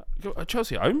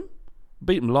 Chelsea at home?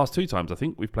 Beat them the last 2 times, I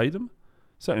think. We've played them.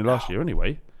 Certainly last year,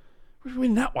 anyway. We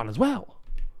win that one as well.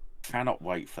 Cannot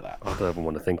wait for that. I don't even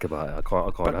want to think about it. I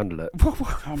can't handle it.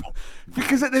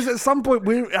 Because there's at some point,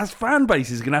 as fan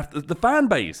base is going to have to... The fan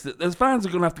base, as fans are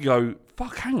going to have to go,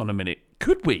 fuck, hang on a minute.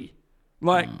 Could we?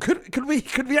 Like, could we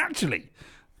actually?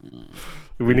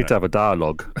 We need to have a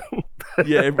dialogue.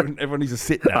 Yeah, everyone needs to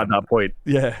sit down. At that point.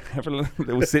 Yeah, have a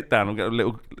little sit down and get a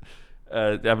little...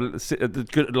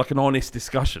 like an honest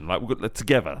discussion. Like, we've got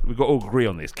together. We've got to all agree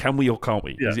on this. Can we or can't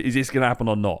we? Yeah. Is this going to happen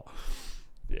or not?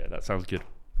 Yeah, that sounds good.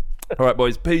 All right,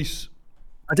 boys. Peace.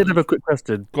 I did have a quick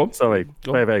question. Go on. Sorry.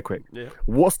 Go on. Very, very quick. Yeah.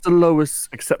 What's the lowest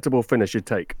acceptable finish you'd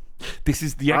take? This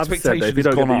is the expectation has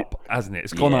gone up, hasn't it?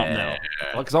 It's gone up now.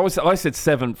 Because I said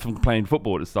 7th from playing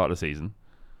football at the start of the season.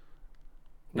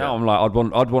 Now I'm like, I'd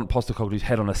want Postecoglou's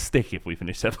head on a stick if we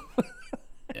finish 7th.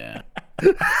 Yeah.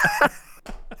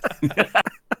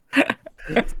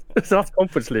 So that's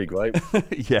Conference League, right?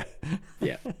 Yeah.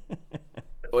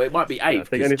 Well, it might be 8th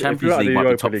because Champions League might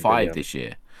be top 5 this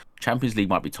year. Champions League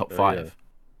might be top 5.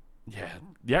 Yeah.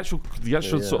 The actual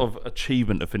sort of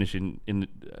achievement of finishing in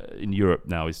Europe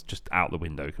now is just out the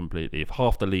window completely. If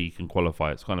half the league can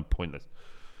qualify, it's kind of pointless.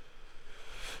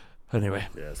 Anyway,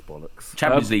 yeah, it's bollocks.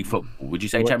 Champions League football. Would you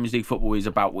say Champions League football is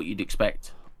about what you'd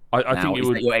expect? I think is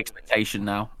that your expectation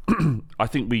now? I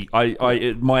think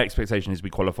my expectation is we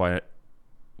qualify it.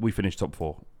 We finish top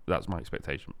 4. That's my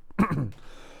expectation.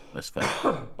 That's fair.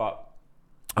 But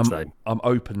I'm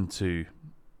open to,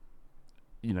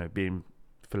 being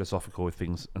philosophical with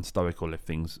things and stoical if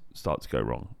things start to go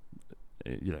wrong.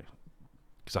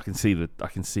 Because I can see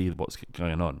what's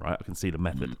going on, right? I can see the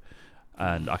method,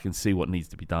 and I can see what needs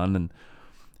to be done.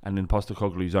 And in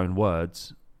Postecoglou's own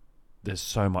words, there's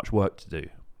so much work to do,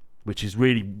 which is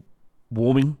really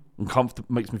warming and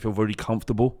makes me feel very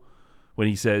comfortable when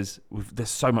he says there's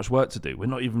so much work to do. We're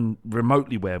not even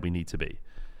remotely where we need to be.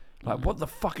 Like, what the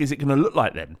fuck is it going to look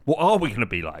like then? What are we going to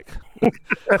be like?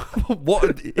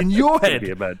 What in your head?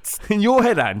 In your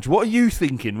head, Ange, what are you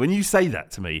thinking when you say that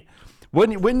to me?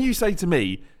 When you say to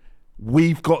me,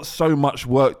 we've got so much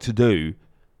work to do,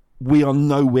 we are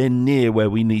nowhere near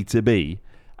where we need to be,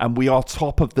 and we are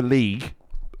top of the league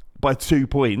by 2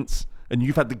 points, and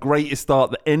you've had the greatest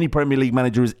start that any Premier League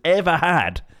manager has ever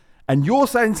had, and you're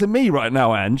saying to me right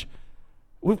now, Ange,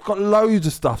 we've got loads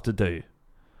of stuff to do,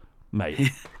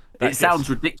 mate. It sounds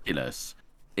ridiculous.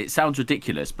 It sounds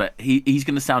ridiculous, but he's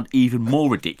going to sound even more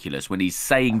ridiculous when he's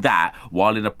saying that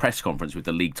while in a press conference with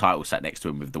the league title sat next to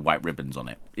him with the white ribbons on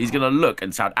it. He's going to look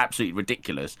and sound absolutely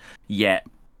ridiculous, yet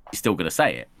he's still going to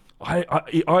say it.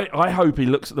 I hope he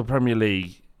looks at the Premier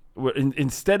League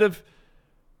instead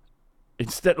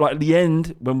like at the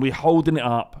end when we're holding it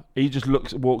up, he just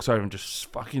walks over and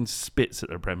just fucking spits at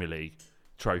the Premier League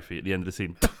trophy at the end of the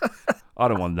season. I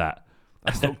don't want that.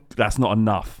 That's not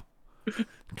enough.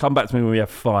 Come back to me when we have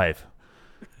 5.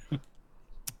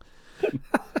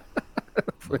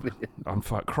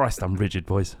 Christ, I'm rigid,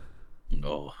 boys.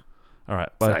 Oh. All right,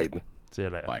 bye. Same. See you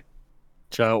later. Bye.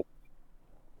 Ciao.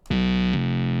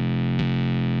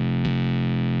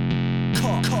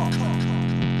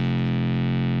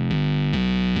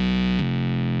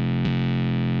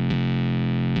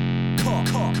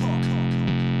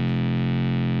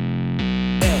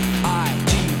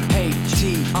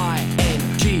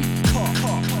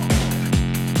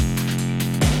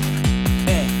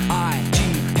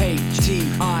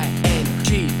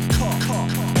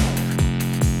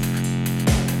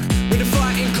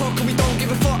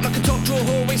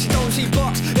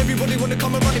 Everybody wanna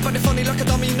come and run it, but they're funny like a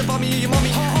dummy in the bummy of your mummy.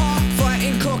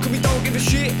 Fighting cock and we don't give a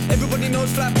shit. Everybody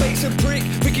knows flat bait's a prick.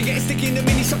 We can get sticky in the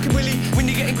mini, sucking willy. When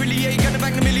you're getting grilly, yeah, you gotta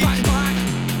bang the millie. Bang, bang.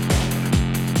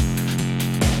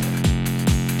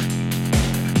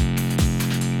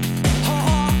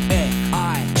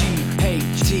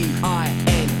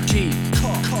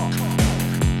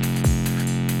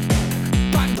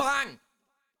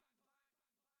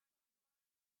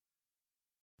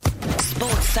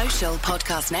 Social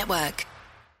Podcast Network.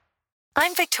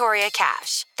 I'm Victoria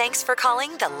Cash. Thanks for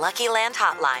calling the Lucky Land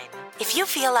Hotline. If you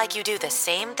feel like you do the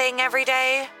same thing every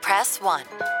day, press 1.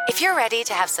 If you're ready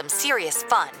to have some serious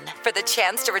fun for the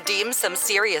chance to redeem some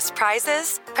serious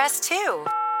prizes, press 2.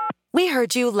 We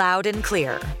heard you loud and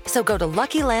clear. So go to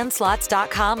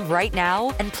LuckyLandSlots.com right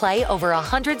now and play over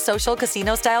 100 social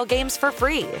casino-style games for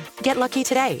free. Get lucky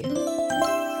today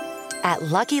at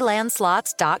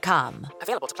LuckyLandSlots.com.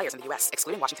 Available to players in the U.S.,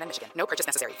 excluding Washington and Michigan. No purchase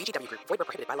necessary. VGW Group. Void where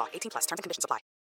prohibited by law. 18+. Terms and conditions apply.